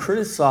 If you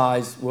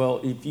criticize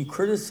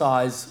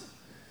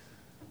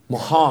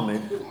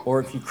Muhammad, or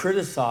if you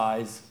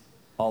criticize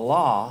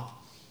Allah,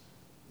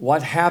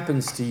 what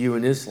happens to you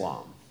in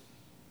Islam?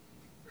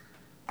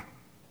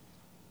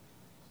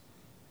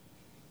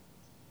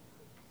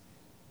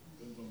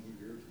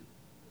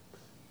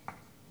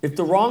 If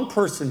the wrong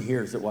person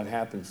hears it, what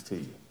happens to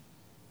you?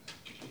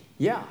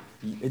 Yeah,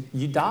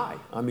 you die.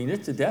 I mean,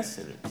 it's a death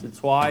sentence.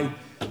 It's why,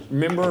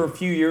 remember a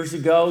few years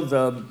ago,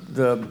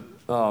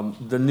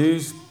 the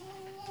news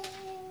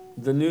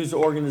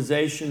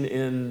organization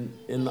in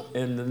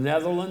the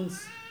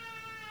Netherlands,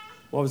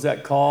 what was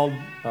that called?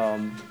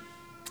 It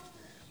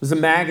was a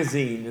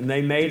magazine, and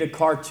they made a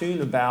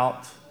cartoon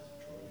about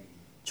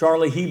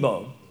Charlie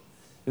Hebdo,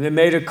 and they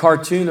made a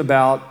cartoon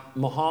about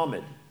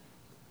Muhammad.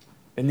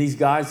 And these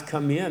guys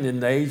come in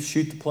and they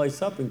shoot the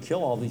place up and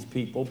kill all these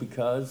people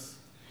because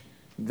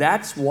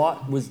that's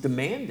what was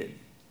demanded,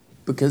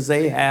 because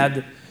they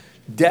had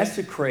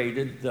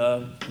desecrated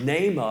the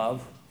name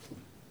of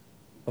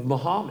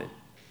Muhammad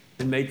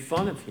and made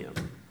fun of him.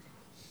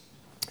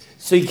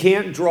 So you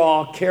can't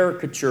draw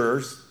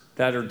caricatures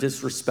that are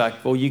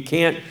disrespectful. You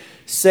can't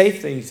say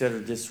things that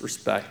are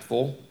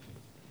disrespectful.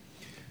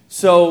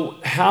 So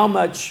how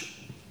much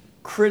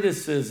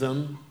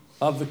criticism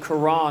of the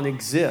Quran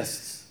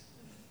exists?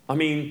 I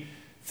mean,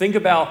 think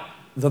about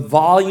the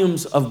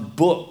volumes of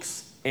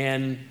books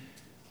and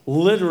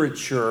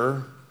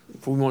literature,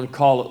 if we want to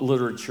call it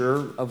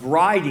literature, of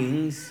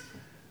writings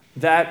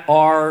that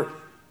are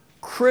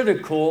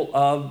critical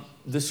of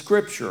the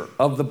Scripture,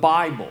 of the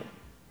Bible.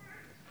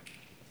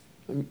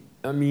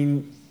 I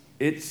mean,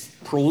 it's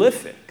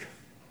prolific.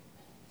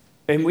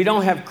 And we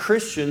don't have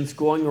Christians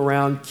going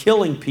around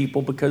killing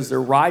people because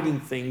they're writing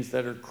things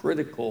that are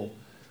critical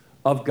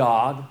of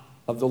God,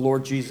 of the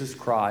Lord Jesus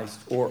Christ,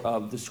 or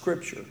of the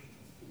Scripture.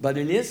 But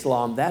in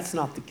Islam, that's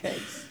not the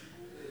case.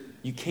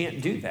 You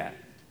can't do that.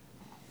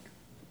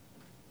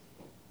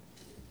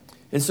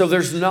 And so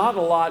there's not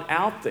a lot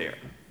out there.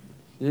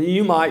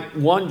 You might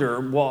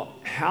wonder, well,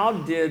 how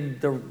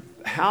did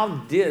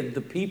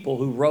the people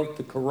who wrote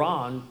the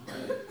Quran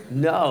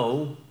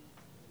know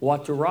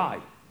what to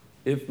write?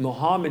 If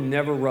Muhammad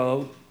never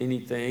wrote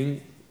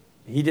anything,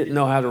 he didn't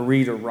know how to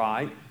read or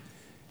write,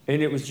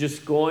 and it was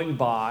just going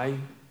by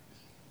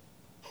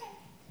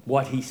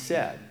what he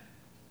said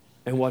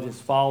and what his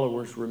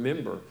followers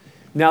remember.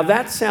 Now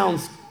that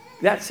sounds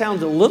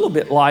a little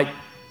bit like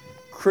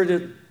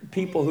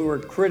people who are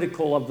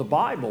critical of the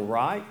Bible,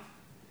 right?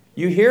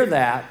 You hear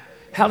that.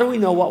 How do we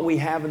know what we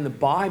have in the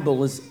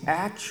Bible is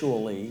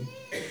actually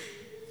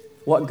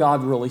what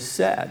God really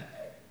said?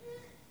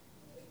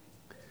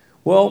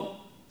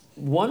 Well,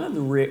 one of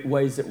the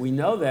ways that we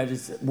know that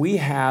is that we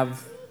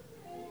have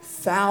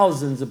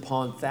thousands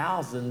upon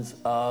thousands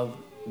of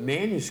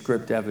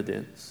manuscript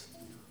evidence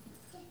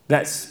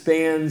that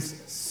spans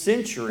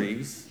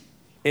centuries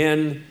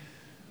and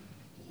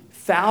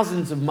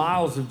thousands of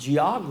miles of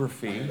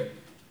geography.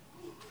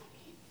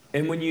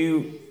 And when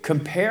you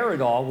compare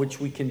it all, which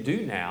we can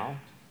do now,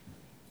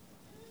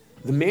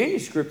 the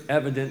manuscript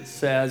evidence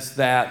says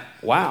that,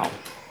 wow,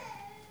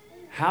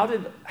 how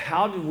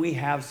did we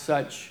have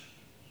such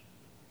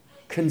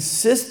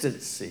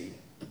consistency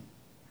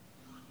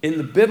in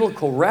the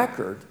biblical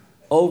record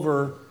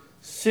over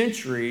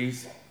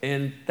centuries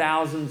and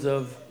thousands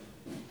of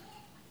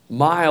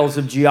miles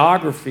of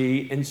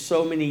geography and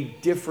so many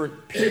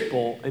different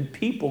people and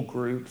people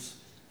groups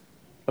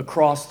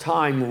across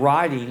time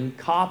writing,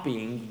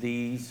 copying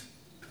these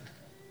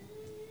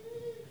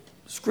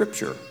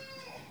scripture?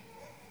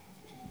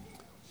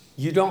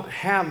 You don't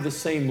have the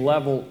same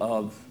level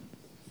of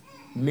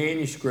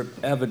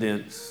manuscript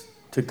evidence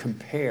to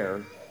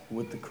compare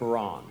with the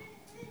Quran.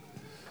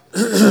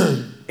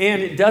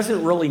 And it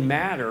doesn't really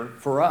matter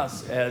for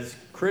us as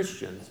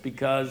Christians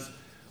because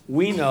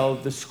we know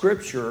the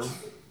scripture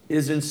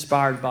is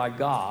inspired by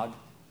God,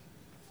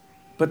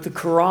 but the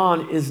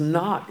Quran is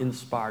not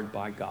inspired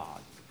by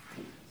God.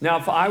 Now,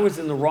 if I was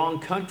in the wrong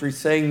country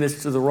saying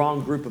this to the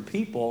wrong group of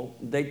people,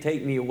 they'd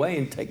take me away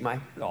and take my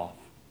head off.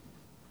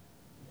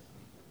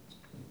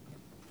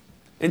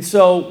 And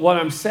so what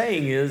I'm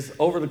saying is,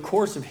 over the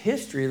course of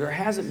history, there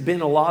hasn't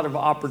been a lot of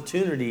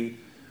opportunity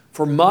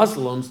for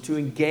Muslims to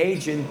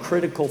engage in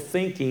critical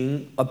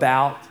thinking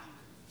about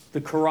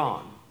the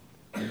Quran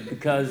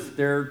because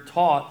they're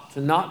taught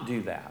to not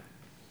do that.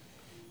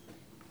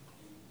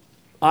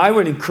 I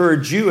would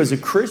encourage you as a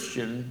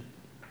Christian,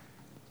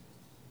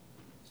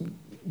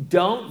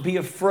 don't be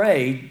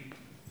afraid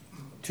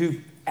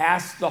to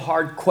ask the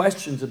hard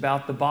questions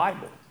about the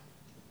Bible.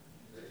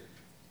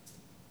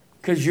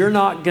 Because you're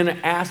not going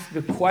to ask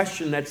the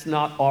question that's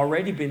not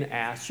already been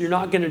asked. You're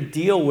not going to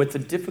deal with the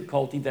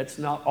difficulty that's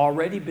not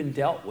already been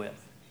dealt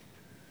with.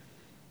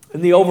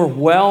 And the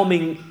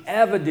overwhelming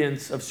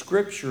evidence of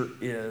Scripture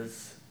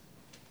is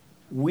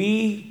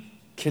we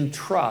can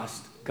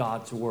trust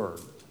God's Word.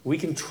 We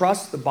can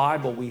trust the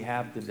Bible we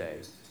have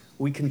today.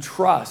 We can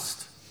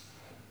trust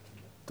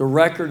the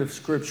record of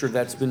Scripture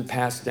that's been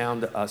passed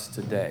down to us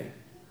today.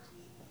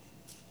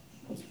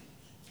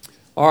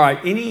 All right,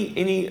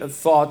 any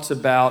thoughts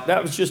about,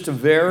 that was just a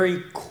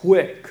very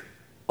quick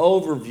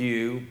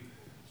overview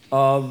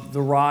of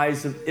the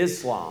rise of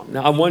Islam.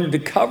 Now, I wanted to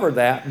cover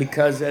that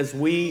because as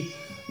we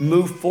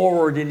move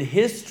forward in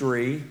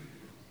history,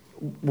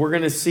 we're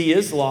going to see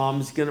Islam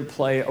is going to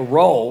play a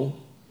role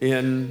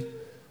in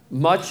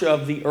much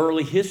of the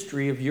early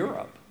history of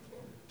Europe,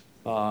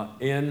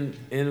 and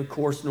of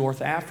course,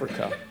 North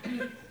Africa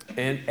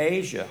and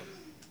Asia.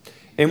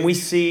 And we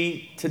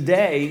see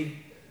today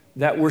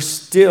that we're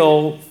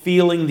still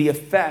feeling the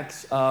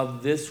effects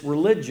of this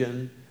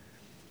religion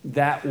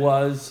that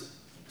was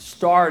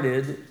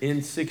started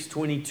in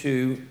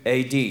 622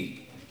 AD.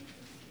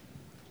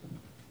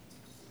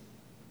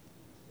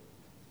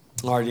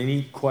 All right,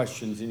 any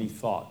questions, any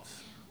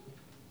thoughts?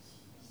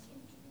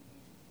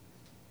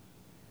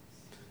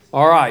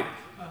 All right.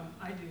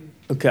 I do.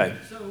 Okay.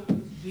 So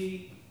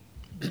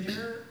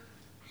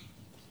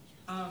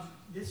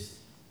this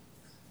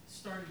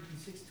started in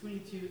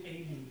 622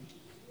 AD.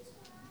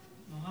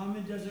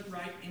 Muhammad doesn't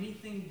write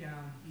anything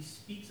down. He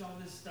speaks all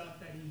this stuff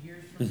that he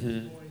hears from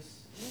his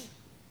voice.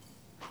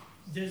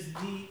 Do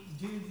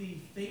the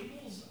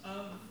fables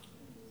of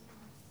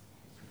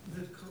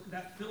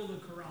that fill the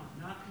Quran,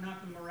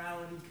 not the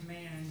morality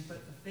command,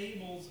 but the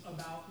fables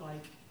about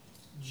like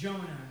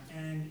Jonah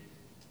and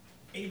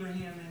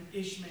Abraham and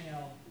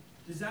Ishmael,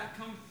 does that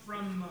come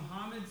from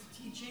Muhammad's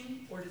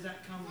teaching, or does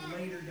that come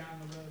later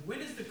down the road? When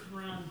does the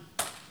Quran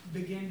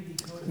begin to be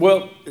codified?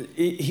 Well,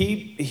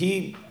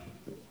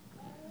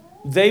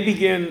 they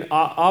begin,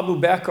 Abu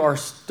Bakr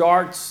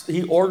starts,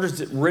 he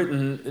orders it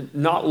written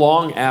not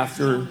long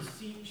after.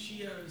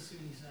 Shia or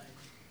Sunni side?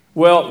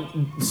 Well,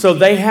 so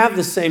they have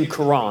the same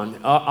Quran.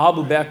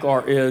 Abu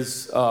Bakr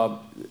is,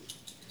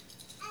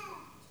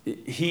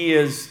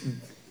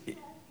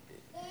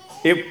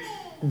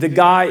 the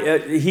guy,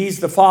 he's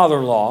the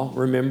father-in-law,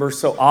 remember?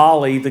 So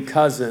Ali, the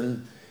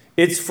cousin,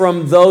 it's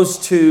from those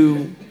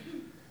two.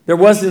 There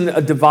wasn't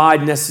a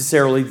divide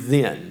necessarily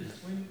then,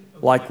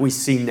 like we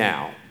see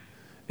now.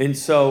 And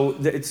so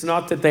it's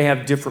not that they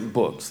have different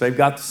books. They've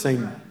got the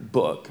same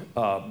book,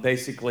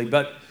 basically.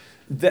 But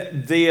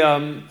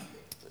the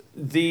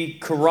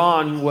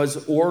Quran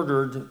was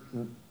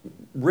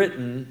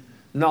written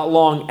not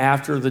long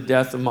after the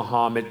death of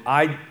Muhammad.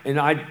 I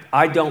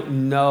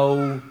don't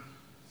know.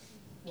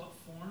 What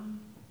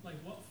form? Like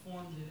what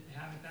form did it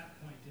have at that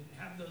point? Did it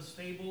have those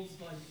fables,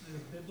 like the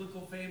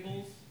biblical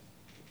fables,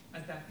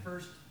 at that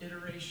first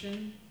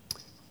iteration?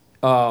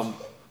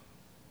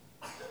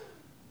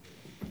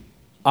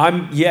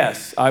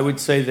 Yes, I would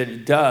say that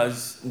it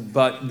does,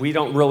 but we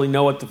don't really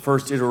know what the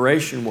first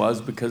iteration was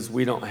because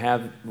we don't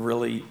have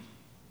really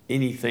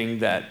anything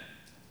that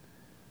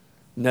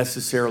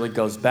necessarily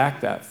goes back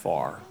that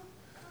far.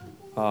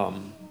 Let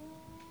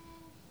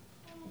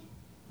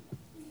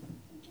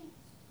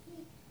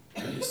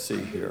me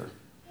see here.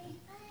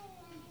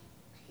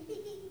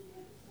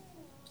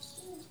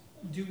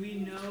 do we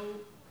know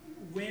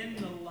when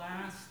the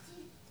last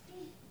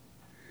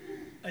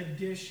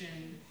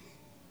addition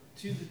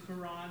to the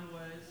Quran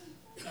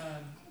was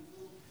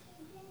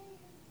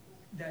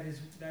that is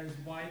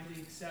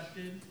widely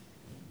accepted?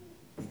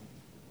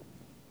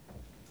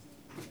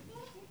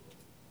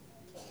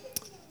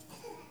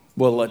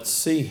 Well, let's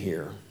see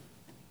here.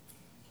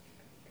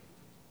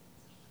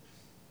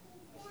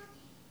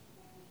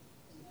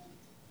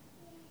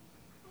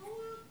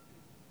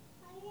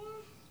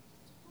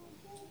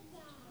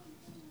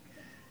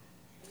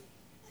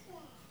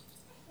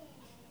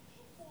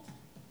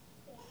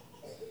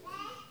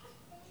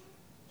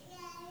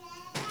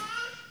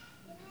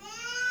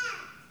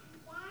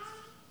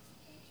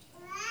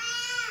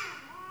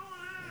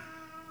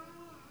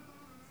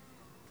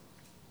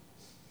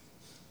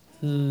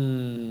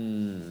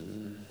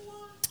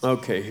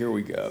 Okay, here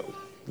we go.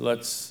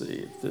 Let's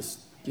see if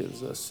this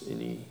gives us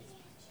any.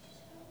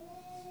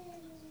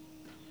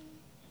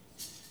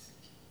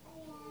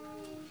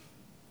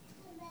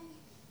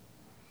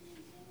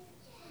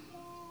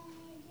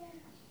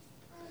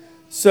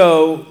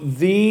 So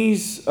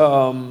these,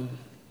 so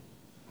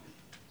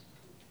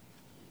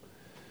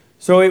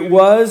it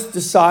was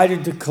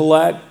decided to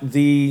collect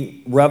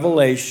the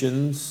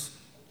revelations,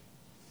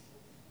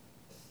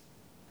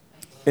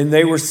 and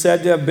they were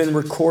said to have been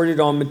recorded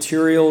on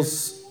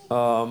materials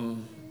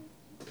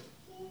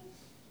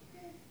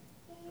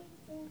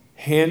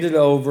handed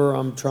over.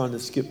 I'm trying to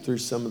skip through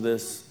some of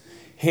this.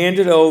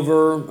 Handed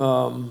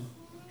over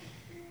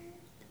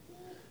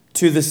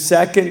to the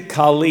second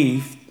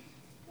caliph,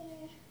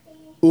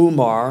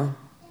 Umar,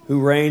 who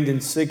reigned in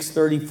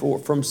 634,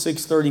 from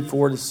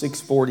 634 to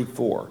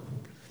 644.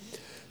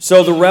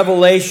 So the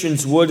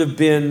revelations would have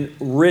been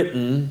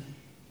written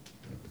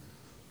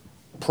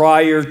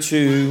prior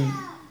to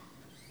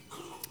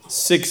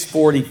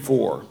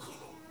 644.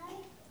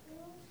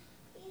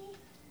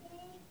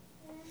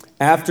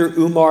 After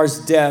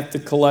Umar's death, the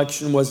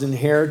collection was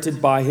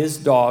inherited by his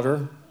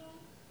daughter.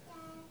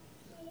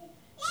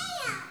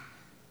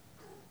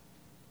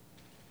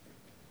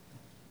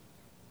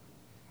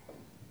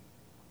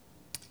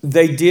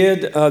 They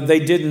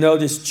did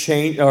notice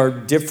change or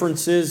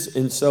differences,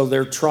 and so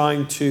they're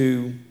trying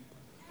to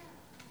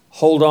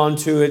hold on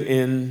to it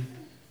and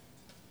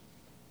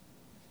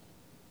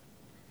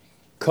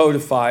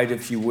codify it,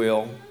 if you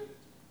will.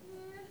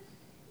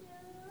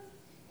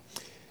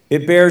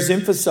 It bears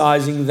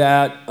emphasizing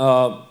that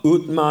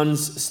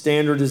Uthman's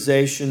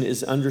standardization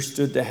is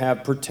understood to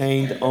have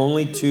pertained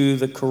only to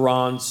the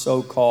Quran's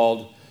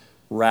so-called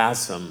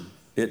rasm.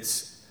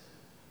 It's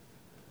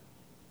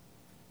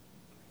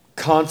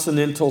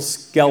consonantal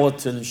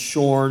skeleton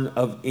shorn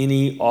of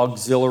any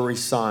auxiliary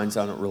signs.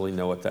 I don't really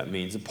know what that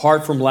means.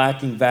 Apart from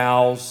lacking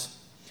vowels,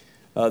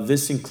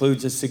 this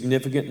includes a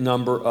significant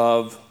number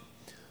of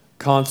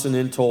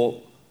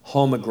consonantal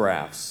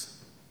homographs.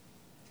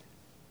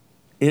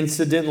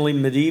 Incidentally,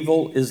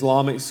 medieval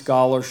Islamic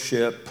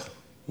scholarship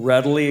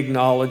readily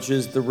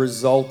acknowledges the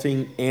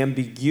resulting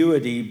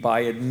ambiguity by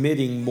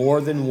admitting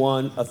more than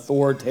one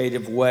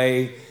authoritative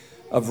way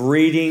of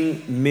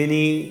reading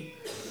many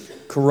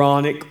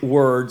Quranic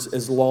words,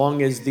 as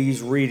long as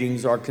these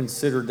readings are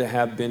considered to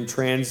have been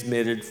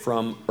transmitted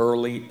from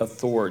early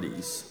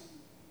authorities.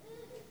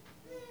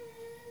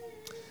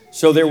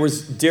 So there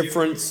was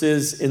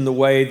differences in the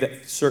way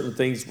that certain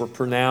things were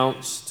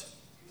pronounced.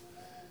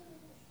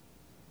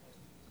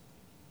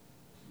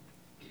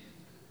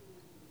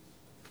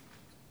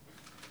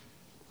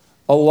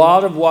 A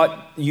lot of what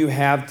you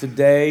have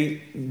today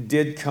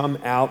did come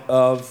out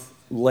of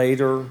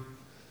later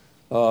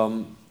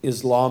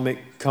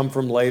come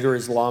from later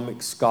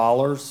Islamic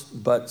scholars,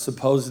 but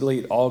supposedly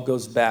it all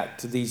goes back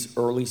to these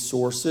early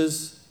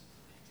sources.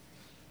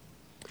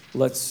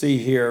 Let's see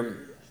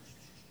here.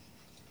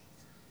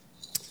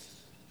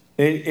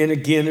 And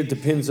again, it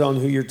depends on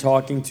who you're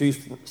talking to.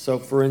 So,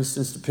 for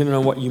instance, depending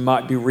on what you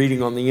might be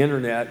reading on the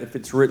internet, if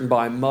it's written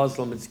by a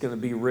Muslim, it's going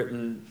to be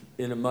written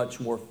in a much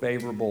more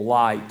favorable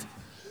light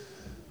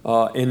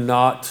and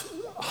not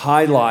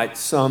highlight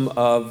some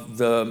of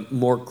the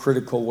more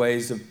critical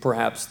ways of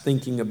perhaps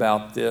thinking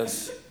about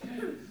this.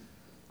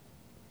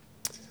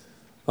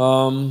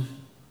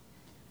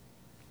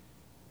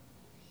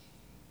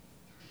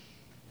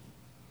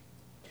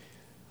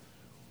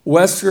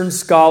 Western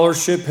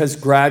scholarship has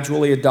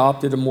gradually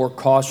adopted a more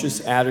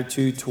cautious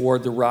attitude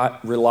toward the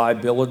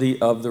reliability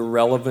of the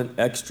relevant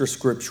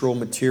extra-scriptural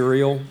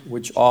material,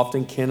 which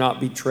often cannot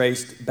be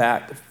traced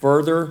back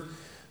further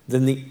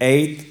than the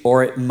 8th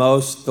or at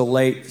most the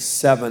late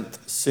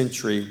 7th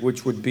century,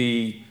 which would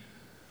be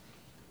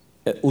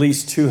at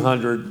least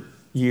 200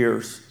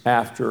 years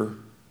after.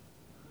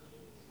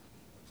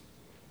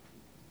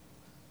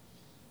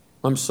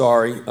 I'm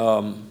sorry,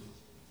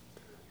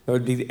 it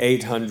would be the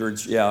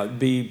 800s. Yeah, it'd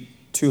be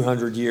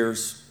 200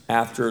 years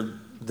after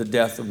the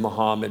death of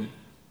Muhammad.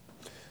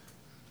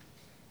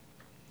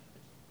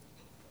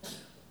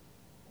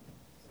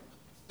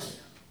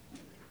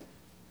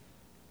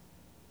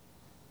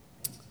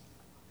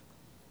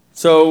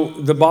 So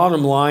the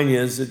bottom line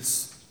is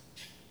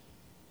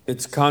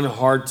it's kind of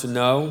hard to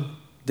know.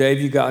 Dave,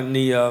 you got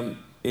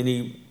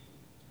any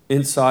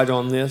insight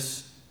on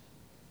this?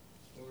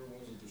 Well, there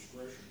was a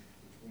discretion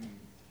between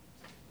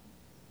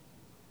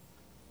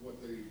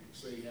what they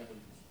say happens,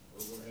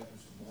 or what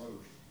happens to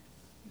martyrs.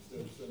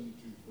 Instead of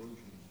 72 virgins,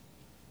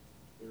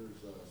 there's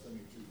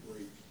 72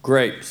 grapes.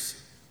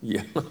 Grapes,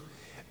 yeah.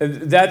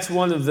 And that's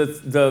one of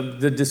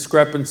the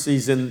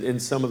discrepancies in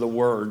some of the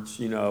words,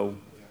 you know.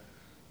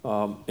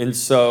 And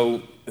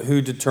so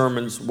who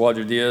determines what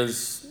it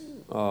is?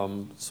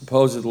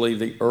 Supposedly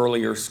the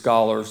earlier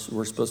scholars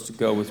were supposed to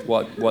go with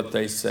what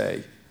they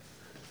say,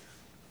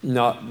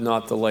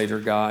 not the later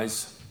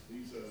guys.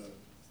 These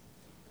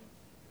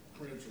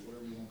prints, or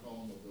whatever you want to call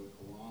them, of the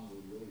Quran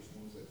were the earliest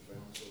ones that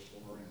found so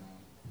far in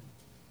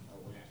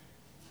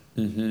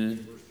Iraq.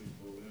 University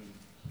of Berlin,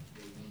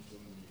 they went to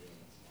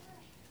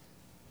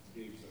the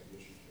digs, I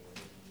guess you call it.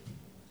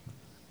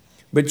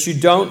 But you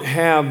don't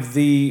have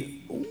the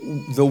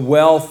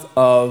wealth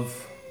of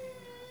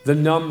the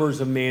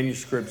numbers of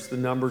manuscripts, the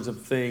numbers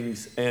of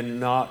things, and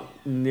not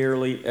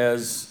nearly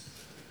as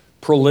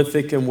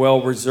prolific and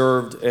well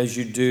reserved as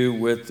you do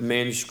with the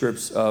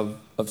manuscripts of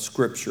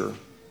Scripture.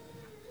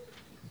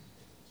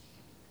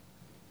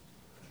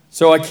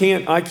 So I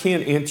can't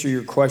answer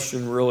your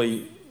question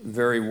really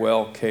very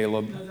well,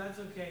 Caleb. No, that's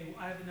okay.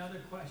 I have another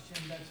question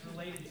that's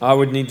related to I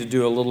would need to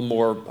do a little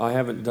more. I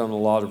haven't done a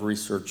lot of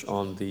research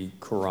on the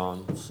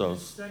Quran, so. The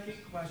second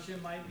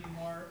question might be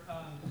more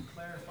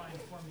clarifying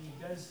for me.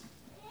 Does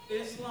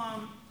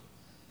Islam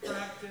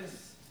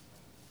practice,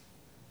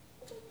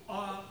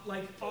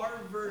 like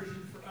our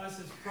version for us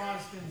as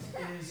Protestants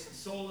is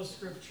sola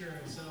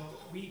scriptura, so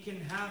we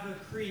can have a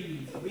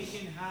creed, we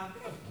can have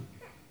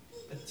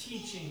a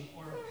teaching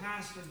or a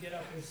pastor get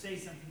up and say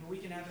something, or we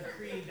can have a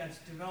creed that's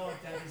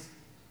developed that is,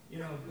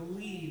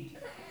 believed,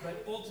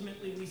 but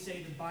ultimately we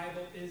say the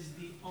Bible is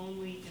the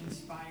only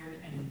inspired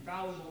and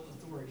infallible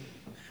authority.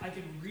 I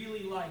can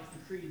really like the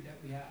creed that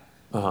we have.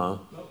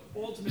 But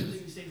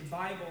ultimately we say the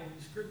Bible,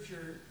 the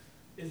Scripture,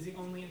 is the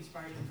only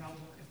inspired and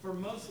infallible. For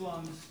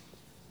Muslims,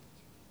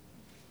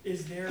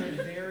 is there a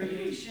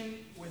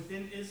variation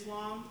within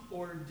Islam,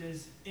 or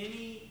does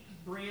any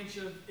branch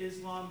of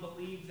Islam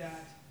believe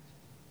that,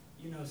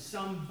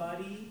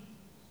 somebody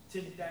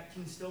that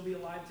can still be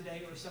alive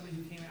today, or somebody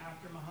who came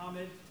after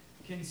Muhammad,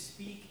 can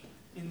speak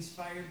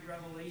inspired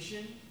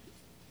revelation?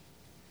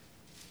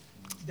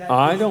 That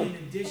in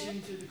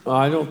addition to the Quran?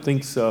 I don't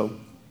think so.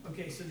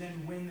 Okay, so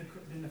then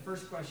the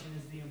first question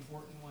is the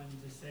important one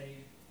to say,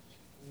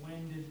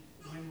 when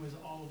was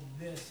all of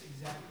this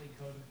exactly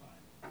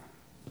codified?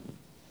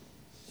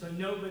 So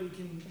nobody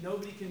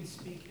can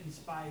speak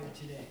inspired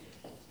today.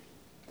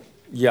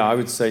 Yeah, I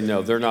would say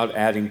no. They're not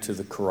adding to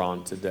the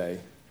Quran today.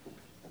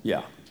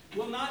 Yeah.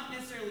 Well, not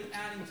necessarily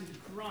adding to the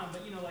Quran,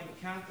 but like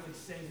Catholics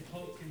say the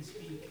Pope can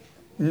speak.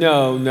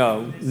 No.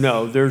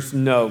 There's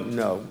no.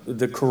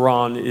 The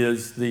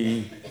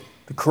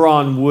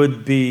Quran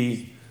would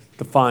be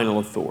the final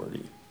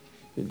authority.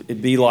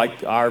 It'd be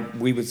like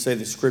we would say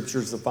the Scripture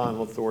is the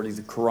final authority.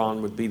 The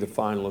Quran would be the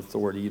final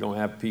authority. You don't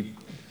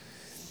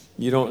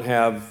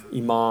have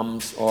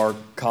imams or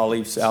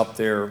caliphs out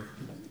there,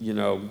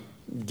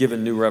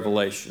 giving new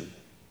revelation.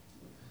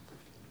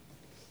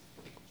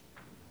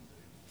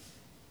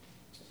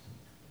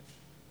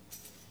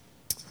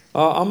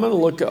 I'll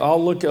look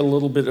at a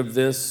little bit of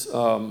this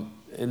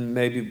and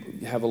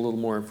maybe have a little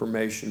more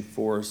information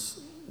for us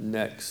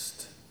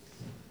next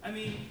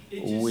week.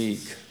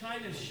 It's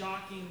kind of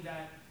shocking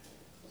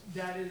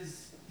that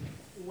is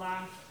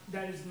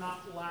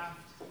not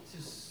laughed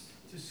to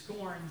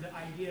scorn, the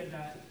idea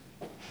that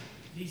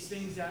these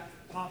things that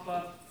pop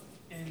up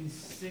in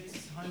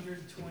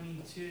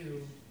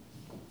 622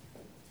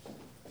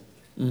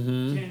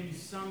 can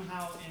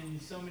somehow in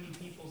so many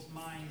people's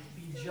minds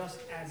be just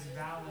as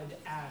valid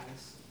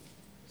as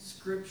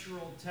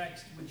scriptural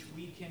text which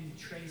we can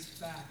trace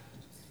back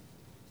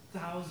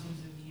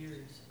thousands of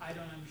years. I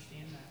don't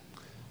understand that.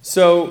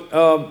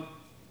 So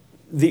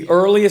the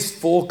earliest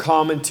full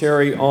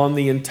commentary on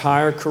the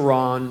entire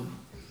Quran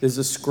is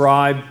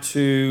ascribed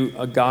to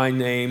a guy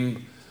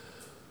named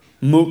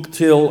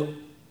Muqtil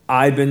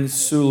ibn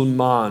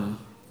Sulman,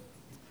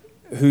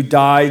 who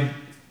died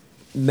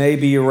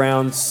maybe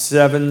around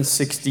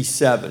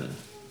 767.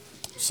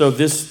 So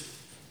this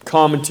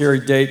commentary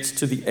dates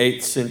to the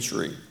 8th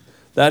century.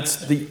 That's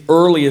the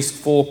earliest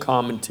full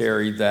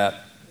commentary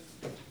that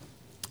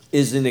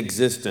is in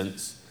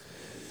existence.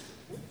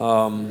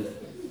 And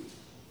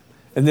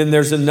then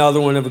there's another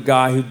one of a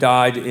guy who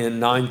died in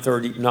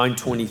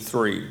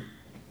 923.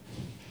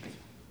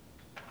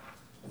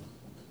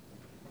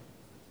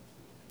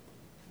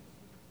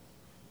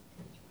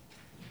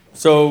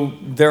 So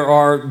there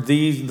are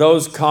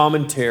those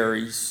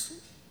commentaries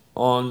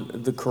on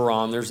the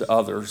Quran. There's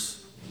others.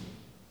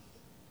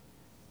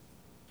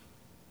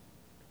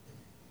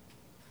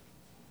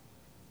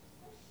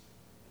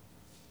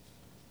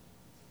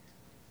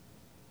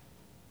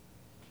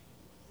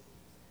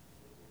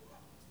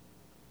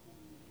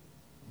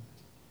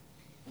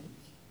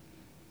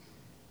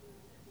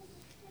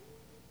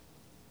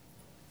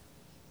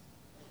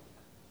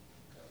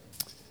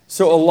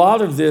 So a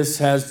lot of this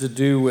has to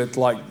do with,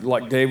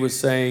 like Dave was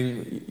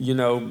saying,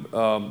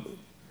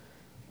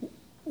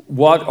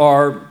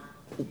 where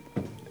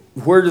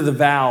do the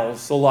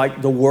vowels? So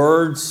like the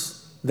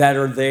words that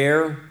are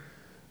there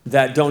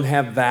that don't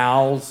have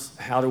vowels,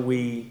 how do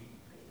you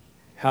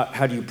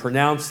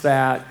pronounce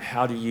that?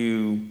 How do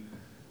you,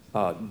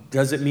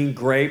 does it mean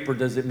grape or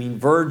does it mean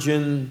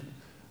virgin?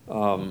 A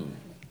while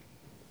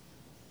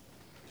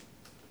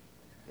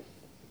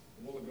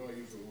ago, I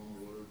used the wrong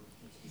word.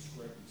 It's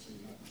discrepancy,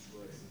 not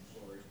discretion.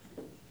 Sorry.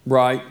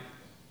 Right.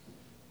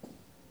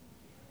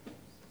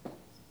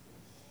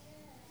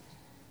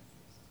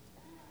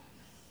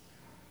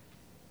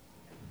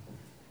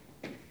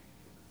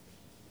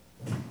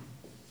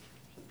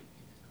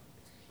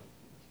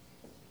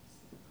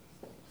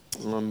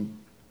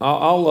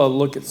 I'll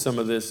look at some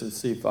of this and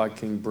see if I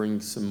can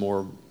bring some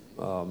more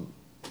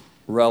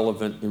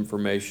relevant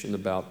information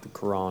about the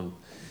Quran.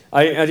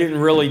 I didn't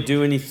really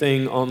do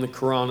anything on the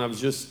Quran. I was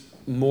just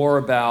more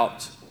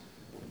about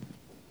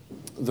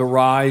the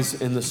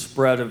rise and the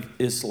spread of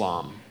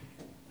Islam.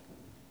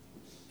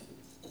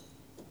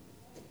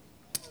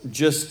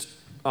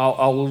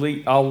 I'll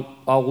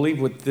leave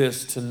with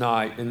this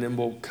tonight, and then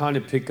we'll kind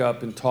of pick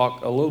up and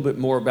talk a little bit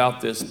more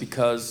about this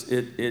because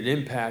it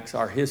impacts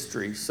our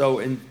history. So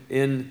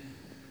in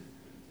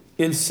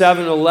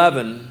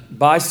 711,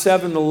 by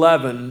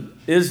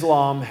 711,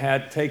 Islam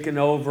had taken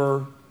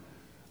over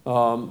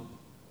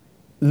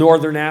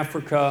northern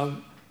Africa,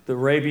 the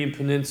Arabian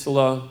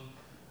Peninsula,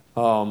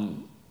 the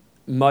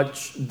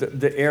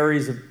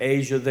areas of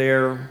Asia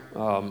there.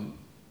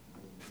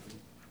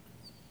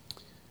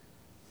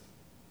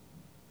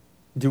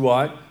 Do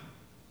what?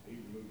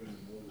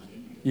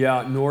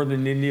 Yeah,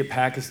 northern India,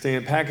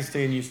 Pakistan.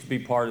 Pakistan used to be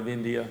part of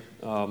India,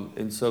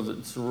 and so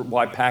that's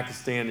why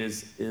Pakistan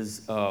is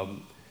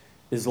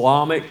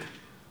Islamic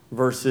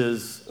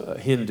versus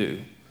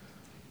Hindu.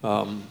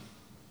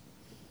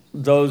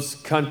 Those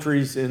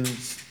countries in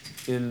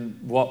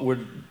what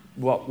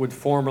would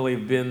formerly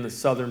have been the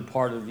southern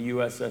part of the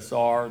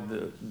USSR,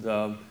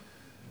 the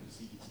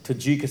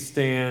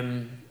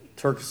Tajikistan,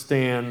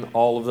 Turkestan,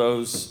 all of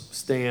those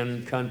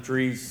Stan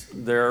countries,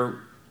 they're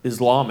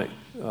Islamic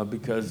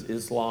because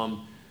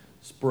Islam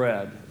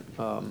spread.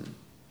 And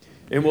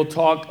we'll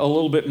talk a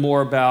little bit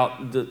more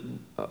about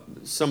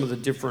some of the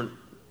different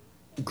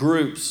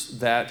groups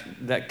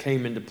that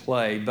came into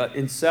play. But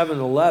in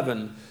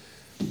 711,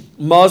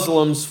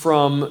 Muslims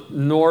from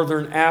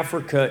northern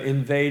Africa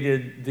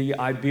invaded the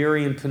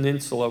Iberian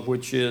Peninsula,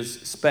 which is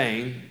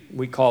Spain.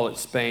 We call it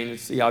Spain.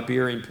 It's the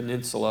Iberian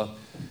Peninsula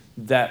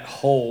that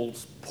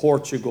holds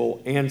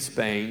Portugal and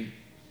Spain.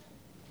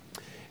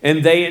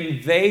 And they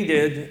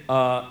invaded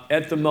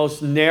at the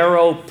most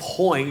narrow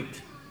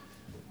point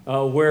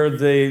where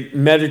the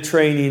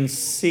Mediterranean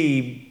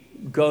Sea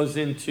goes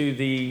into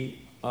the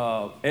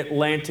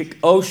Atlantic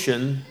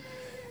Ocean.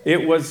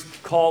 It was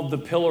called the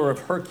Pillar of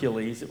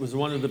Hercules. It was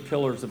one of the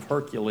Pillars of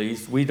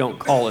Hercules. We don't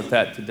call it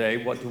that today.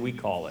 What do we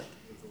call it?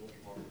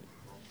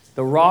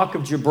 The Rock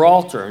of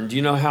Gibraltar. And do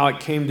you know how it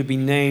came to be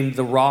named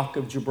the Rock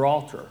of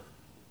Gibraltar?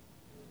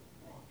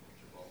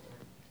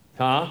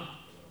 Huh?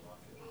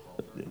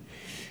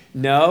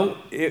 No.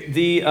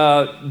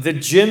 The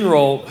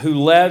general who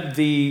led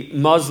the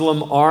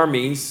Muslim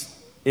armies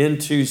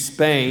into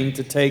Spain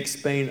to take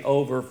Spain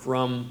over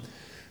from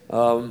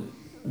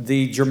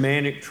the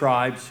Germanic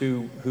tribes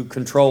who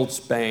controlled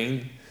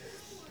Spain,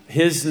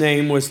 his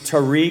name was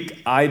Tariq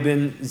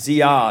ibn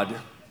Ziyad.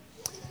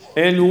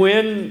 And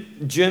when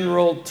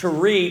General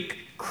Tariq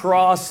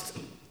crossed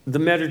the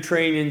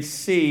Mediterranean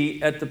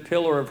Sea at the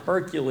Pillar of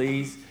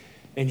Hercules,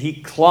 and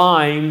he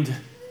climbed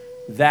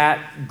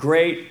that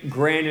great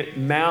granite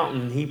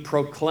mountain, he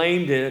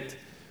proclaimed it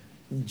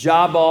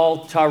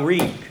Jabal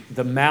Tariq,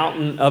 the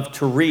mountain of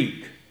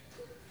Tariq,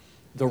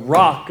 the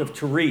rock of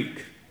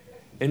Tariq.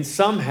 And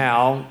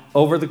somehow,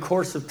 over the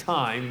course of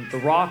time, the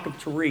rock of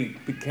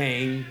Tariq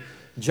became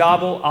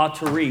Jabal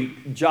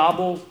al-Tariq.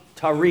 Jabal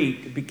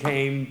Tariq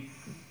became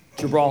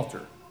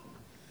Gibraltar.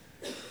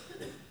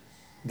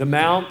 The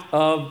Mount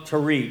of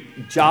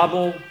Tariq,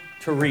 Jabal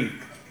Tariq,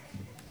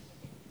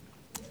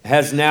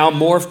 has now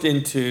morphed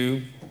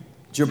into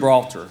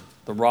Gibraltar,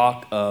 the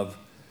Rock of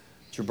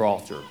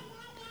Gibraltar.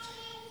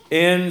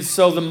 And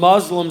so the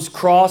Muslims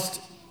crossed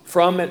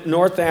from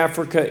North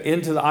Africa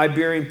into the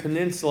Iberian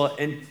Peninsula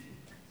and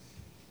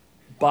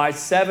by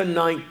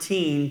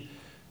 719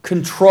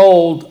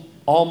 controlled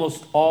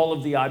almost all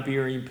of the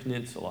Iberian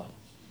Peninsula.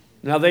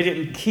 Now they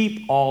didn't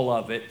keep all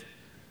of it,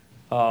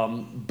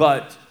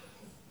 but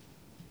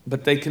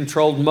they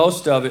controlled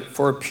most of it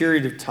for a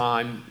period of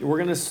time. We're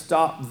going to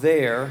stop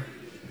there.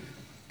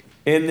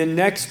 And then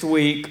next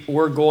week,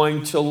 we're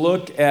going to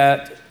look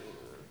at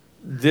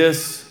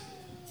this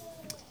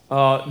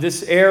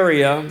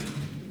area.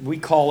 We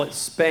call it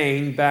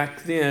Spain.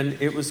 Back then,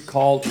 it was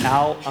called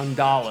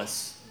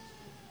Al-Andalus.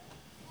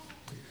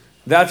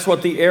 That's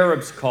what the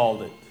Arabs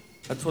called it.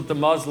 That's what the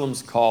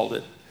Muslims called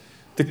it.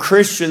 The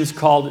Christians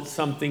called it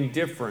something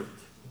different.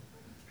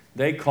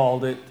 They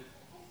called it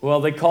Well,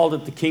 they called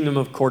it the Kingdom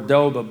of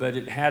Cordoba, but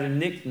it had a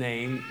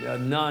nickname. A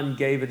nun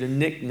gave it a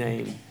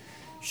nickname.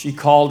 She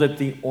called it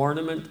the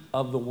Ornament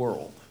of the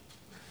World.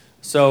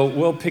 So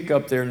we'll pick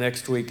up there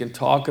next week and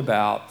talk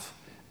about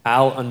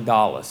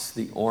Al-Andalus,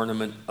 the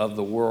Ornament of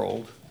the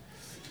World,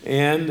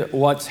 and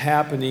what's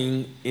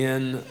happening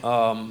in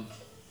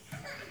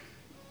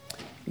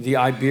the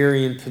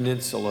Iberian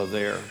Peninsula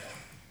there,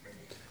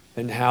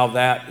 and how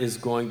that is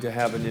going to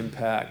have an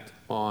impact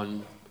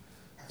on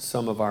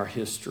some of our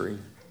history.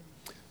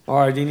 All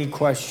right, any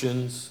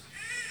questions?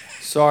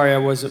 Sorry I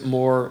wasn't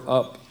more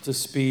up to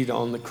speed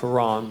on the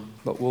Quran,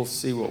 but we'll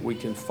see what we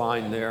can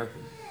find there.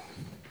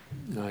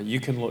 You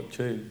can look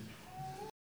too.